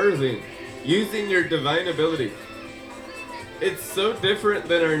 Spiritual birthing, using your divine ability. It's so different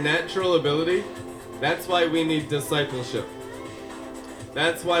than our natural ability. That's why we need discipleship.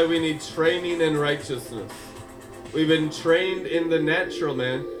 That's why we need training in righteousness. We've been trained in the natural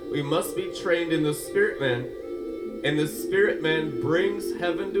man. We must be trained in the spirit man. And the spirit man brings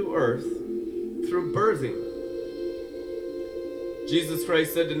heaven to earth through birthing. Jesus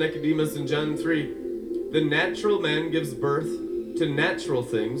Christ said to Nicodemus in John 3, the natural man gives birth to natural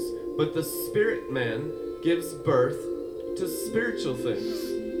things, but the spirit man gives birth to spiritual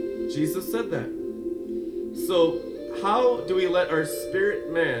things. Jesus said that. So how do we let our spirit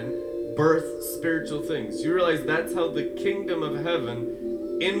man birth spiritual things? You realize that's how the kingdom of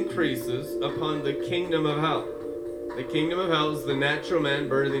heaven increases upon the kingdom of hell. The kingdom of hell is the natural man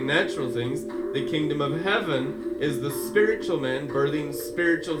birthing natural things. The kingdom of heaven is the spiritual man birthing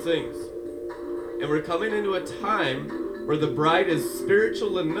spiritual things. And we're coming into a time where the bride is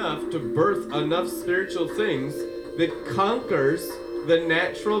spiritual enough to birth enough spiritual things that conquers the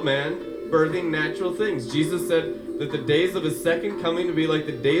natural man birthing natural things. Jesus said that the days of his second coming would be like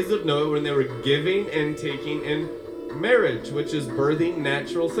the days of Noah, when they were giving and taking in marriage, which is birthing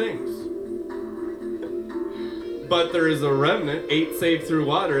natural things. But there is a remnant, 8 saved through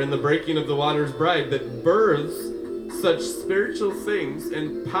water, and the breaking of the water's bride, that births such spiritual things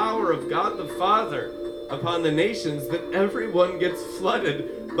and power of God the Father upon the nations, that everyone gets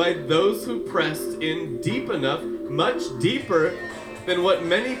flooded by those who pressed in deep enough, much deeper than what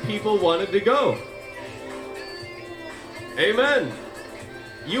many people wanted to go. Amen.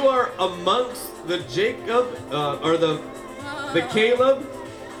 You are amongst the Jacob, or the Caleb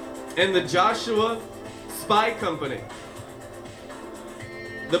and the Joshua spy company.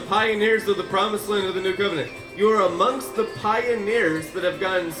 The pioneers of the promised land of the new covenant. You are amongst the pioneers that have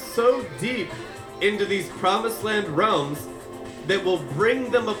gone so deep into these promised land realms that will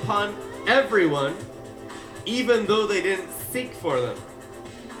bring them upon everyone, even though they didn't seek for them.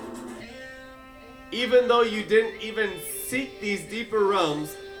 Even though you didn't even seek these deeper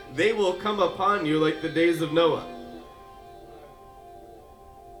realms, they will come upon you like the days of Noah.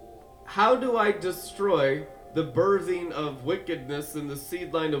 how do I destroy the birthing of wickedness and the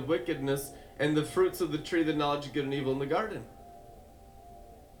seed line of wickedness and the fruits of the tree of the knowledge of good and evil in the garden?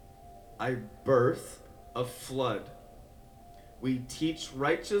 I birth a flood. We teach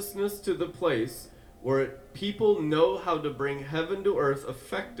righteousness to the place where people know how to bring heaven to earth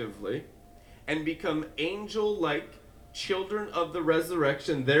effectively and become angel-like children of the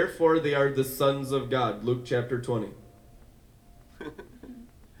resurrection. Therefore, they are the sons of God. Luke chapter 20.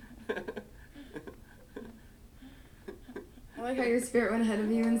 I like how your spirit went ahead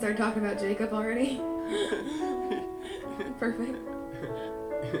of you and started talking about Jacob already. Perfect.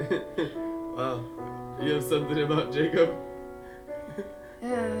 Wow. You have something about Jacob?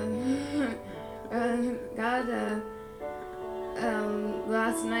 God,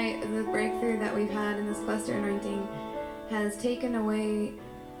 last night, the breakthrough that we've had in this cluster anointing has taken away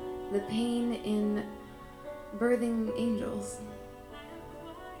the pain in birthing angels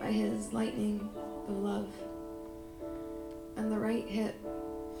by his lightning of love. And the right hip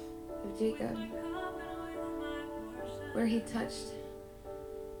of Jacob, where he touched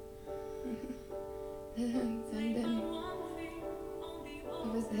the tendon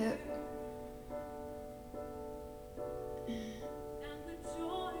of his hip.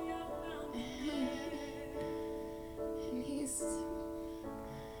 And he's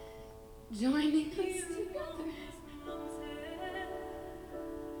joining us together.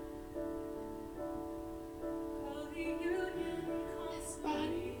 His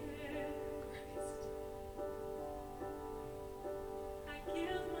body, Christ.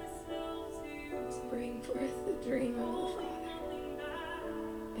 To bring forth the dream of the Father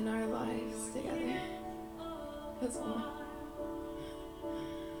in our lives together as one.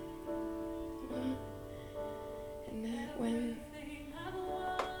 And that when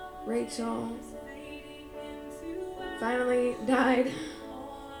Rachel finally died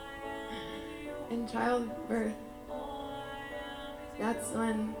in childbirth, that's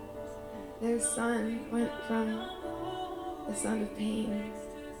when their son went from the son of pain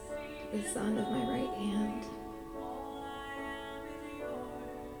to the son of my right hand.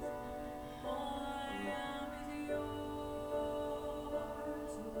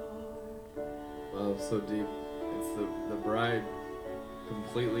 Wow, so deep. It's the bride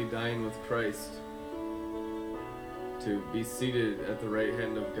completely dying with Christ to be seated at the right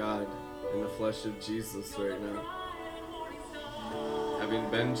hand of God in the flesh of Jesus right now. Having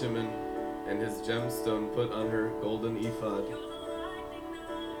Benjamin and his gemstone put on her golden ephod.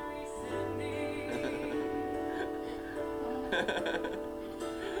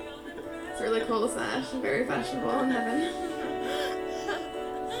 It's a really cool sash, very fashionable in heaven.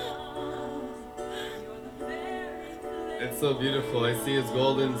 It's so beautiful. I see his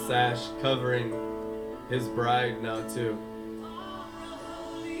golden sash covering his bride now too.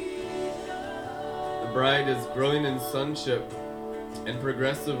 The bride is growing in sonship and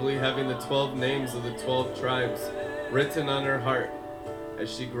progressively having the 12 names of the 12 tribes written on her heart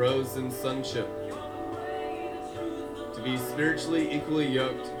as she grows in sonship. To be spiritually equally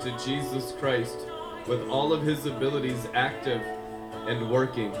yoked to Jesus Christ with all of his abilities active and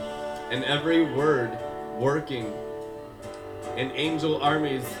working, and every word working, and angel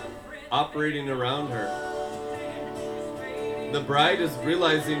armies operating around her. The bride is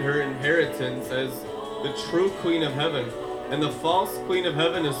realizing her inheritance as the true Queen of Heaven, and the false Queen of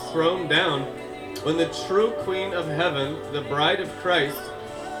Heaven is thrown down when the true Queen of Heaven, the bride of Christ,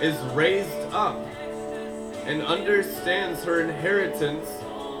 is raised up and understands her inheritance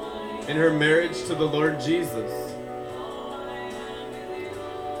in her marriage to the Lord Jesus.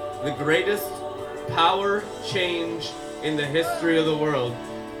 The greatest power change in the history of the world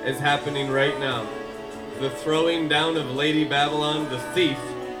is happening right now. The throwing down of Lady Babylon, the thief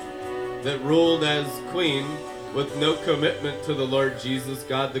that ruled as queen with no commitment to the Lord Jesus,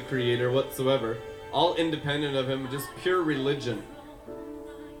 God the Creator whatsoever, all independent of him, just pure religion.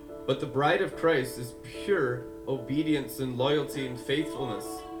 But the bride of Christ is pure obedience and loyalty and faithfulness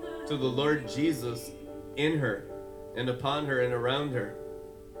to the Lord Jesus in her and upon her and around her.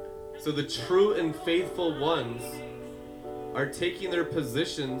 So the true and faithful ones are taking their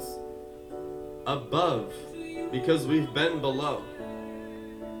positions above because we've been below.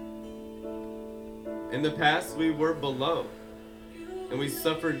 In the past, we were below, and we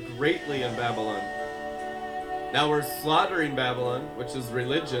suffered greatly in Babylon. Now we're slaughtering Babylon, which is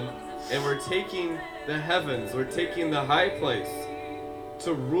religion, and we're taking the heavens, we're taking the high place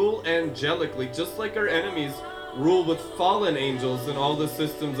to rule angelically, just like our enemies rule with fallen angels in all the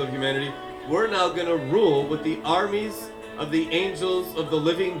systems of humanity. We're now going to rule with the armies of the angels of the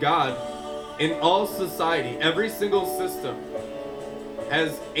living God in all society, every single system.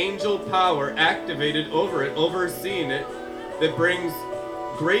 has angel power activated over it, overseeing it, that brings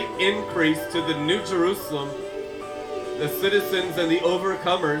great increase to the New Jerusalem, the citizens and the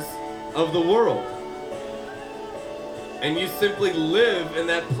overcomers of the world. And you simply live in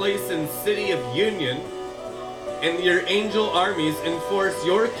that place and city of union, and your angel armies enforce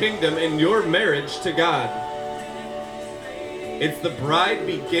your kingdom and your marriage to God. It's the bride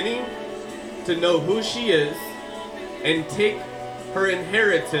beginning to know who she is and take her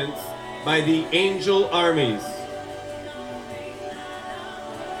inheritance by the angel armies.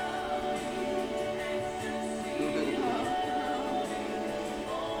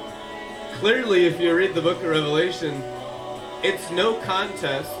 Clearly, if you read the book of Revelation, it's no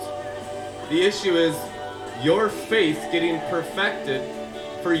contest. The issue is your faith getting perfected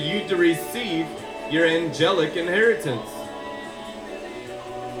for you to receive your angelic inheritance.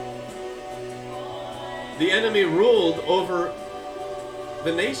 The enemy ruled over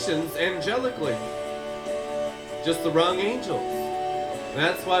the nations angelically, just the wrong angels. And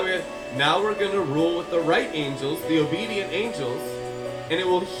that's why now we're going to rule with the right angels, the obedient angels, and it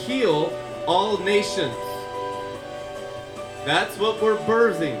will heal all nations. That's what we're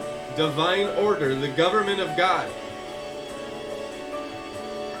birthing. Divine order, the government of God.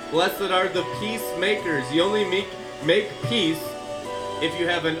 Blessed are the peacemakers. You only make peace if you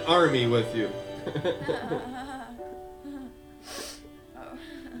have an army with you.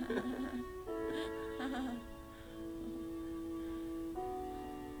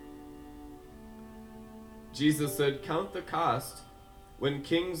 Jesus said, count the cost when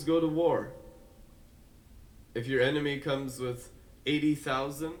kings go to war. If your enemy comes with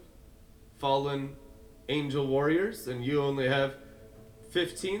 80,000 fallen angel warriors and you only have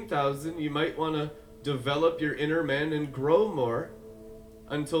 15,000, you might want to develop your inner man and grow more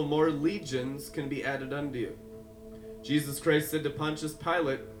until more legions can be added unto you. Jesus Christ said to Pontius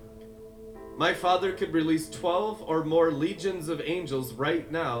Pilate, my Father could release 12 or more legions of angels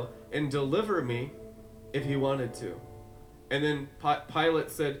right now and deliver me if he wanted to. And then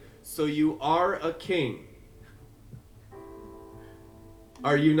Pilate said, so you are a king.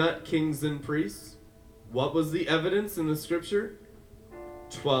 Are you not kings and priests? What was the evidence in the scripture?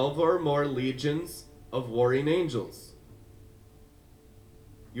 12 or more legions of warring angels.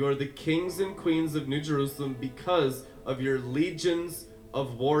 You are the kings and queens of New Jerusalem because of your legions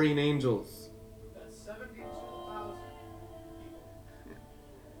of warring angels. That's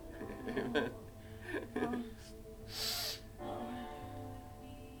 72,000 Amen.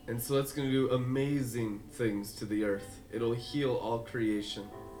 And so that's going to do amazing things to the earth. It'll heal all creation.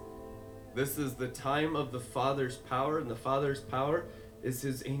 This is the time of the Father's power, and the Father's power is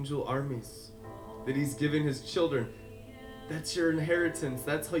his angel armies that he's given his children. That's your inheritance.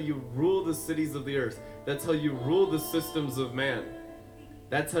 That's how you rule the cities of the earth. That's how you rule the systems of man.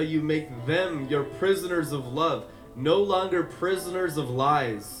 That's how you make them your prisoners of love, no longer prisoners of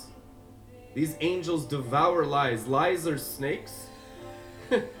lies. These angels devour lies. Lies are snakes.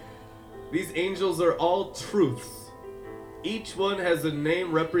 These angels are all truths. Each one has a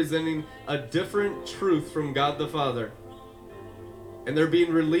name representing a different truth from God the Father. And they're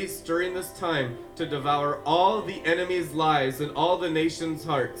being released during this time to devour all the enemy's lies and all the nation's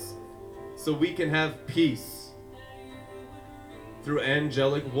hearts so we can have peace through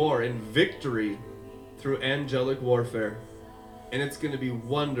angelic war and victory through angelic warfare. And it's going to be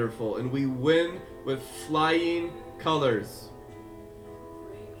wonderful. And we win with flying colors.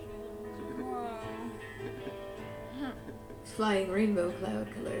 Flying rainbow cloud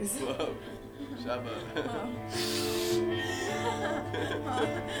colors. Whoa. Shabbat.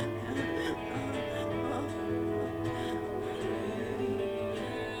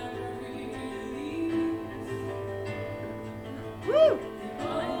 Woo!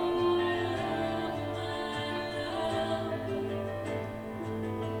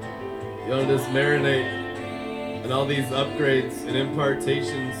 You want to just marinate in all these upgrades and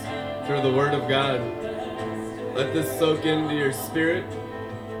impartations through the Word of God. Let this soak into your spirit,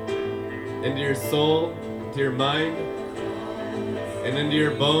 into your soul, into your mind, and into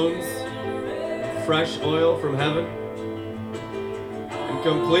your bones. Fresh oil from heaven. And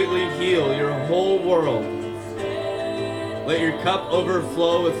completely heal your whole world. Let your cup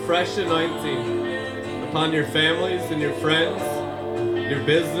overflow with fresh anointing upon your families and your friends, your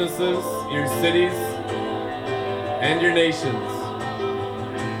businesses, your cities, and your nations.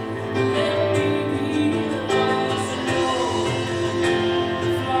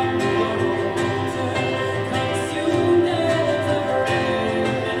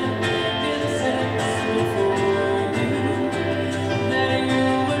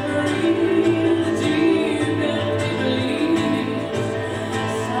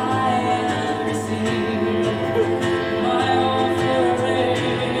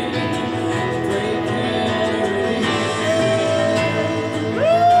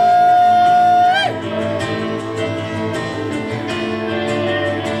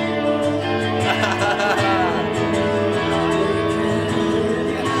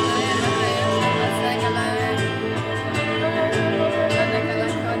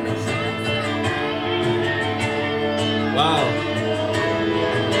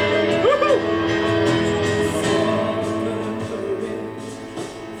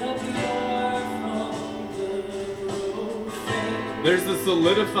 There's the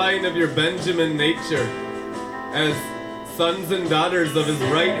solidifying of your Benjamin nature as sons and daughters of his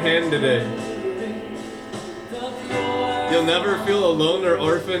right hand today. You'll never feel alone or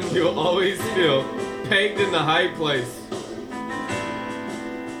orphaned. You'll always feel pegged in the high place.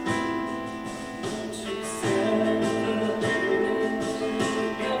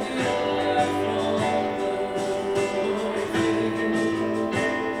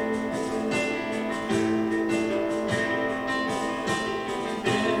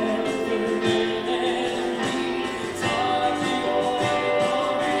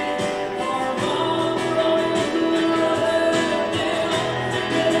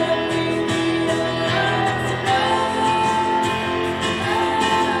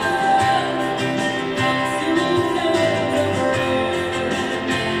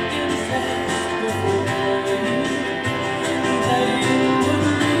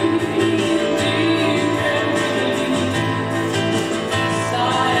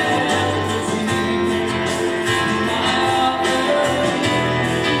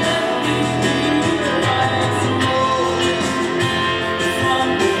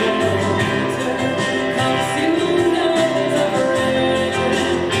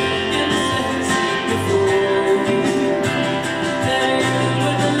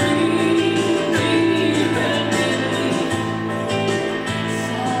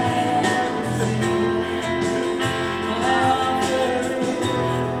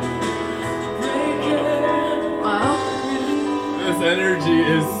 Energy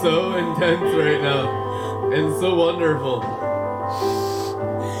is so intense right now and so wonderful.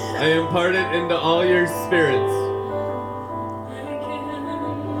 I impart it into all your spirits.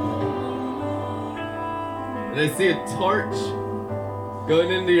 And I see a torch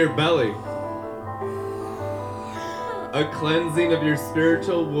going into your belly. A cleansing of your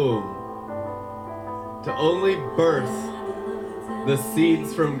spiritual womb to only birth the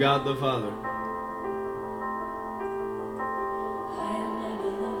seeds from God the Father.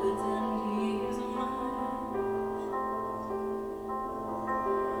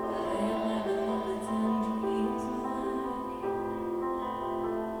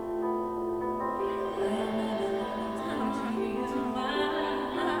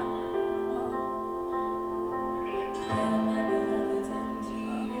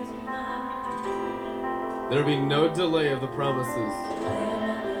 There will be no delay of the promises.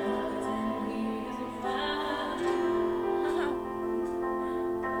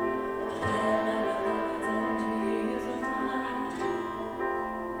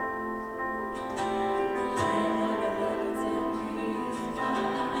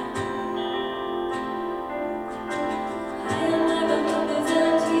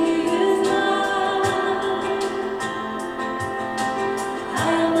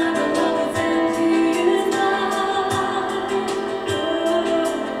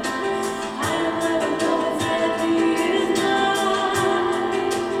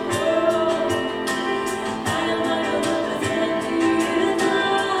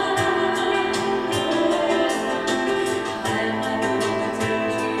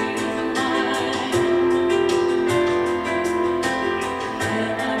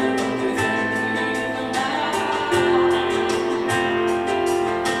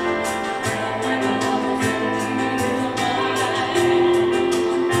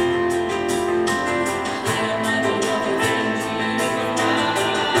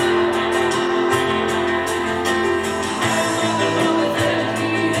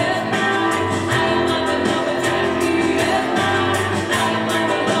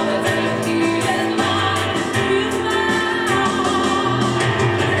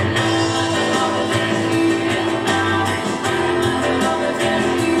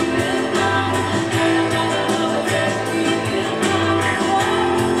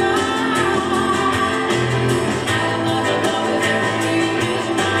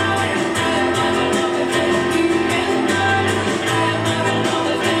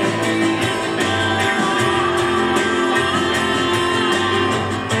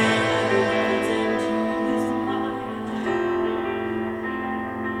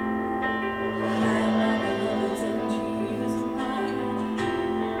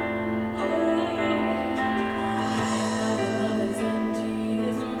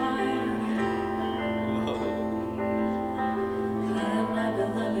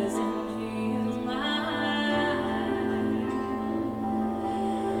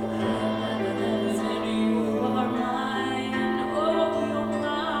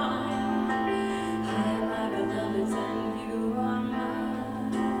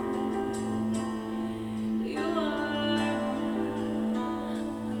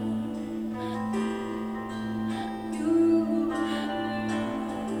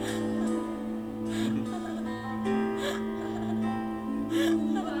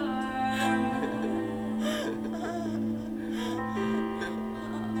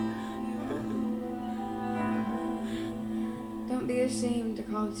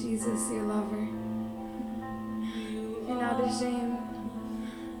 call Jesus your lover. If you're not ashamed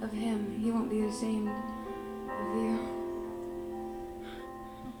of him, he won't be ashamed of you.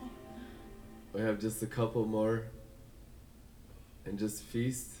 We have just a couple more. And just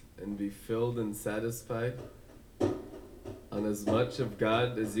feast and be filled and satisfied on as much of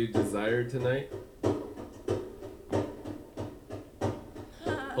God as you desire tonight.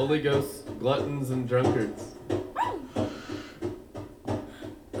 Holy Ghost, gluttons and drunkards.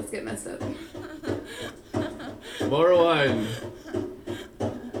 Let's get messed up. More wine.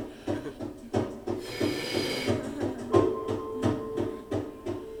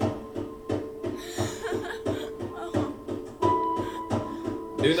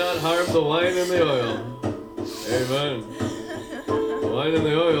 Do not harm the wine and the oil. Amen. The wine and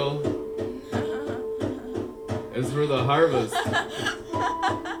the oil is for the harvest.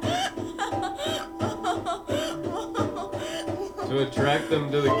 To attract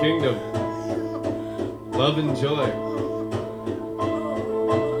them to the kingdom. Love and joy.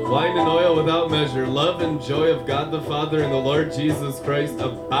 Wine and oil without measure. Love and joy of God the Father and the Lord Jesus Christ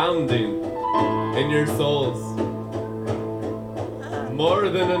abounding in your souls. More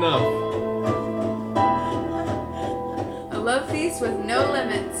than enough. A love feast with no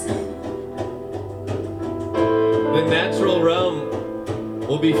limits. The natural realm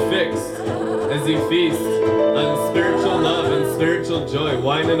will be fixed as you feast on spiritual love and spiritual joy,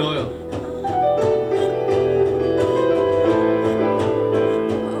 wine and oil.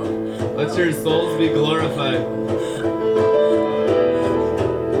 Let your souls be glorified.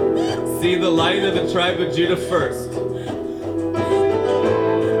 See the Lion of the tribe of Judah first.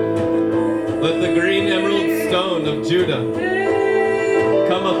 Let the green emerald stone of Judah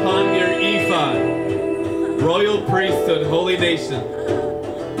come upon your ephod, royal priesthood, holy nation.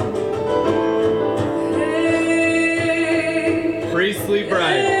 Priestly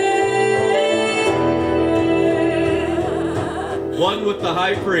bride, one with the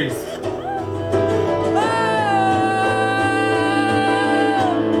high priest.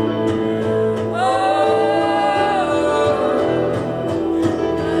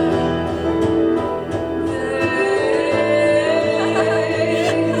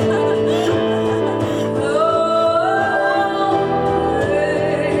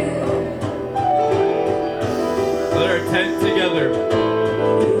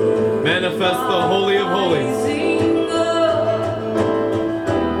 Manifest the Holy of Holies.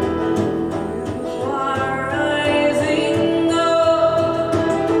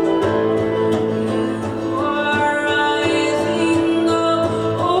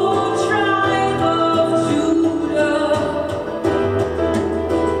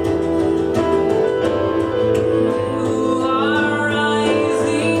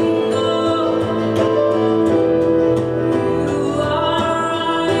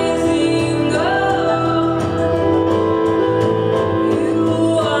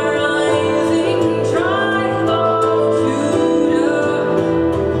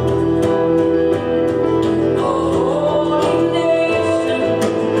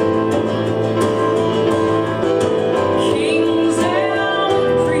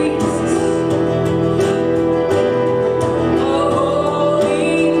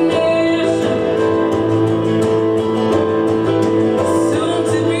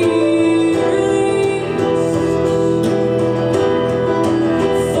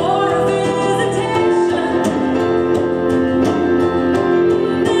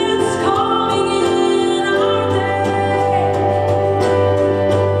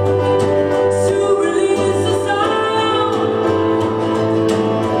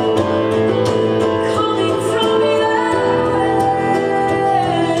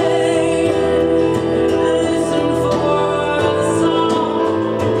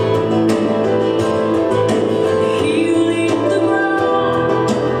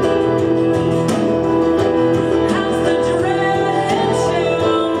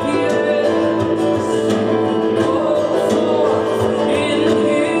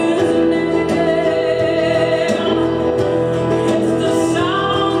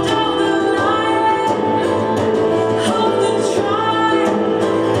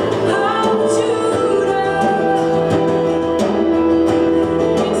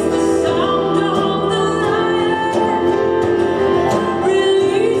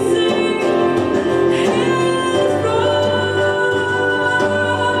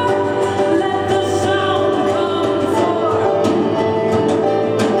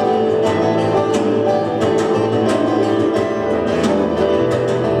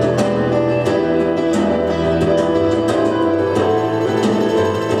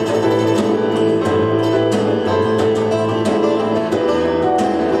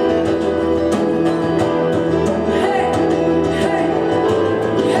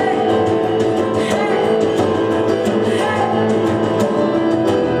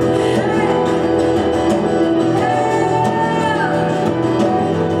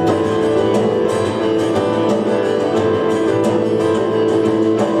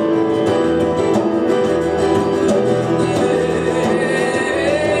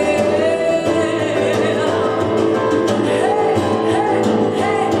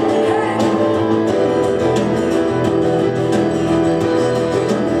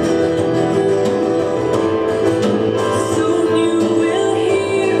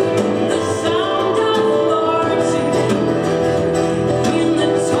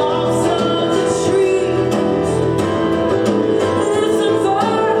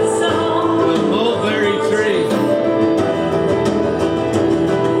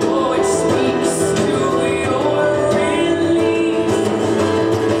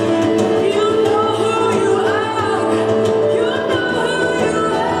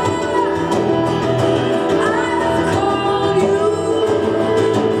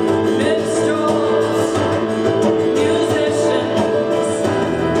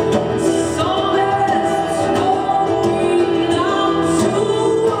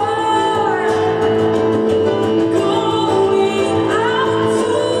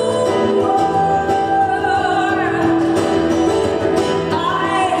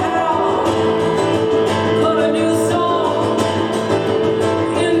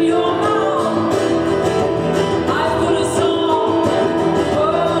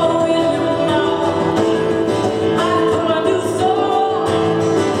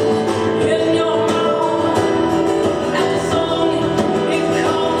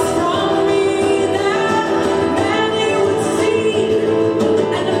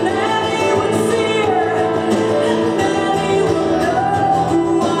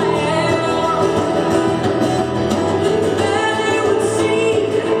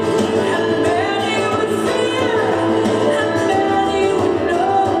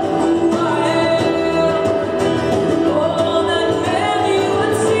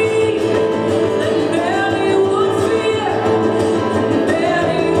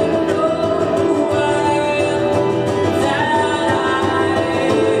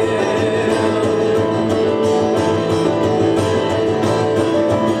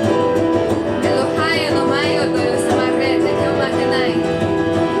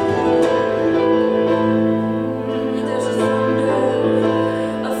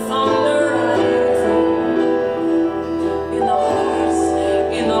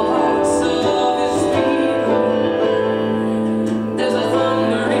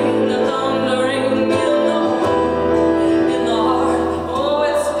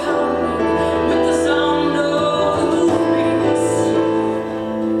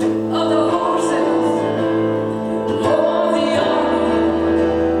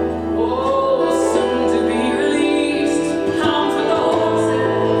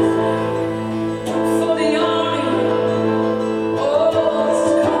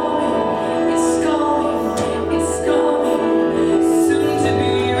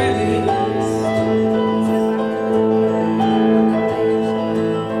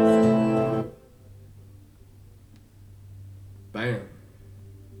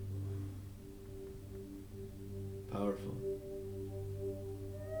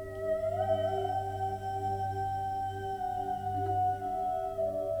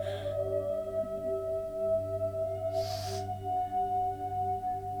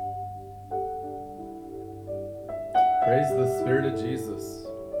 Spirit of Jesus,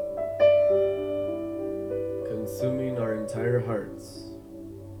 consuming our entire hearts,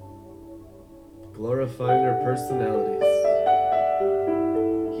 glorifying our personalities,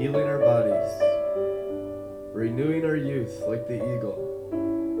 healing our bodies, renewing our youth like the eagle.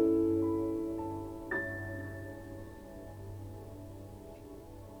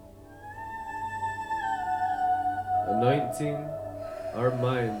 Anointing our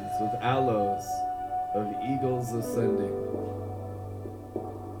minds with aloes of eagles ascending,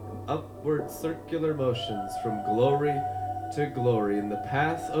 and upward circular motions from glory to glory in the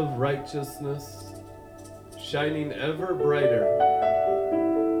path of righteousness, shining ever brighter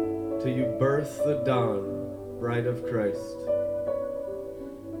till you birth the dawn, bride of Christ.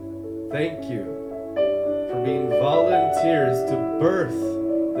 Thank you for being volunteers to birth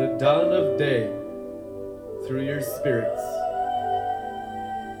the dawn of day through your spirits.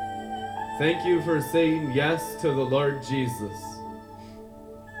 Thank you for saying yes to the Lord Jesus.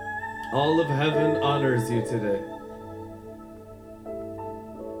 All of heaven honors you today.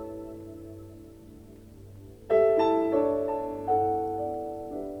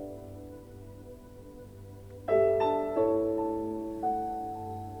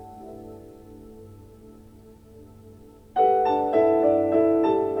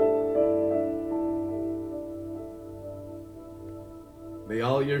 May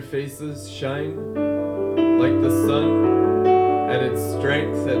all your faces shine like the sun at its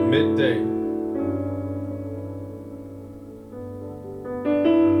strength at midday.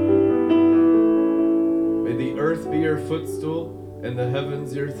 May the earth be your footstool and the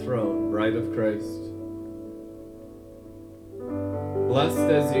heavens your throne, bride of Christ. Blessed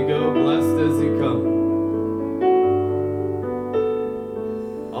as you go, blessed as you come.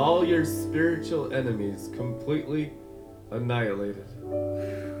 All your spiritual enemies completely annihilated.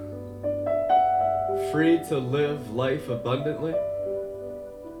 Free to live life abundantly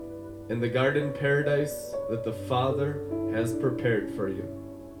in the garden paradise that the Father has prepared for you.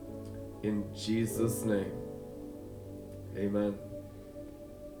 In Jesus' name, amen.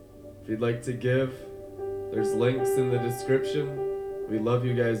 If you'd like to give, there's links in the description. We love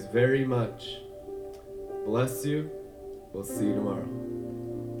you guys very much. Bless you. We'll see you tomorrow.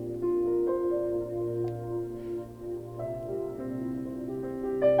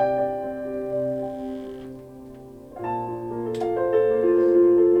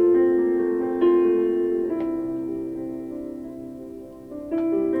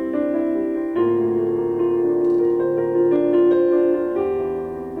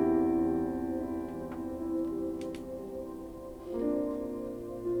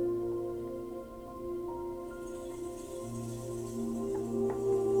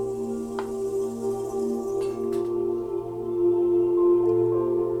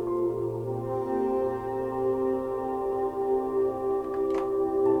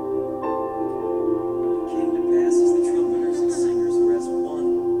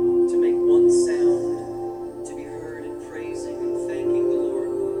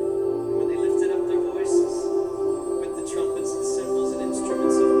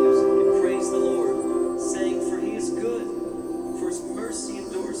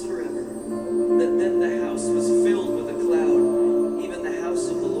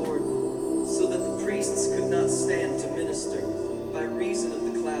 Stand to minister by reason of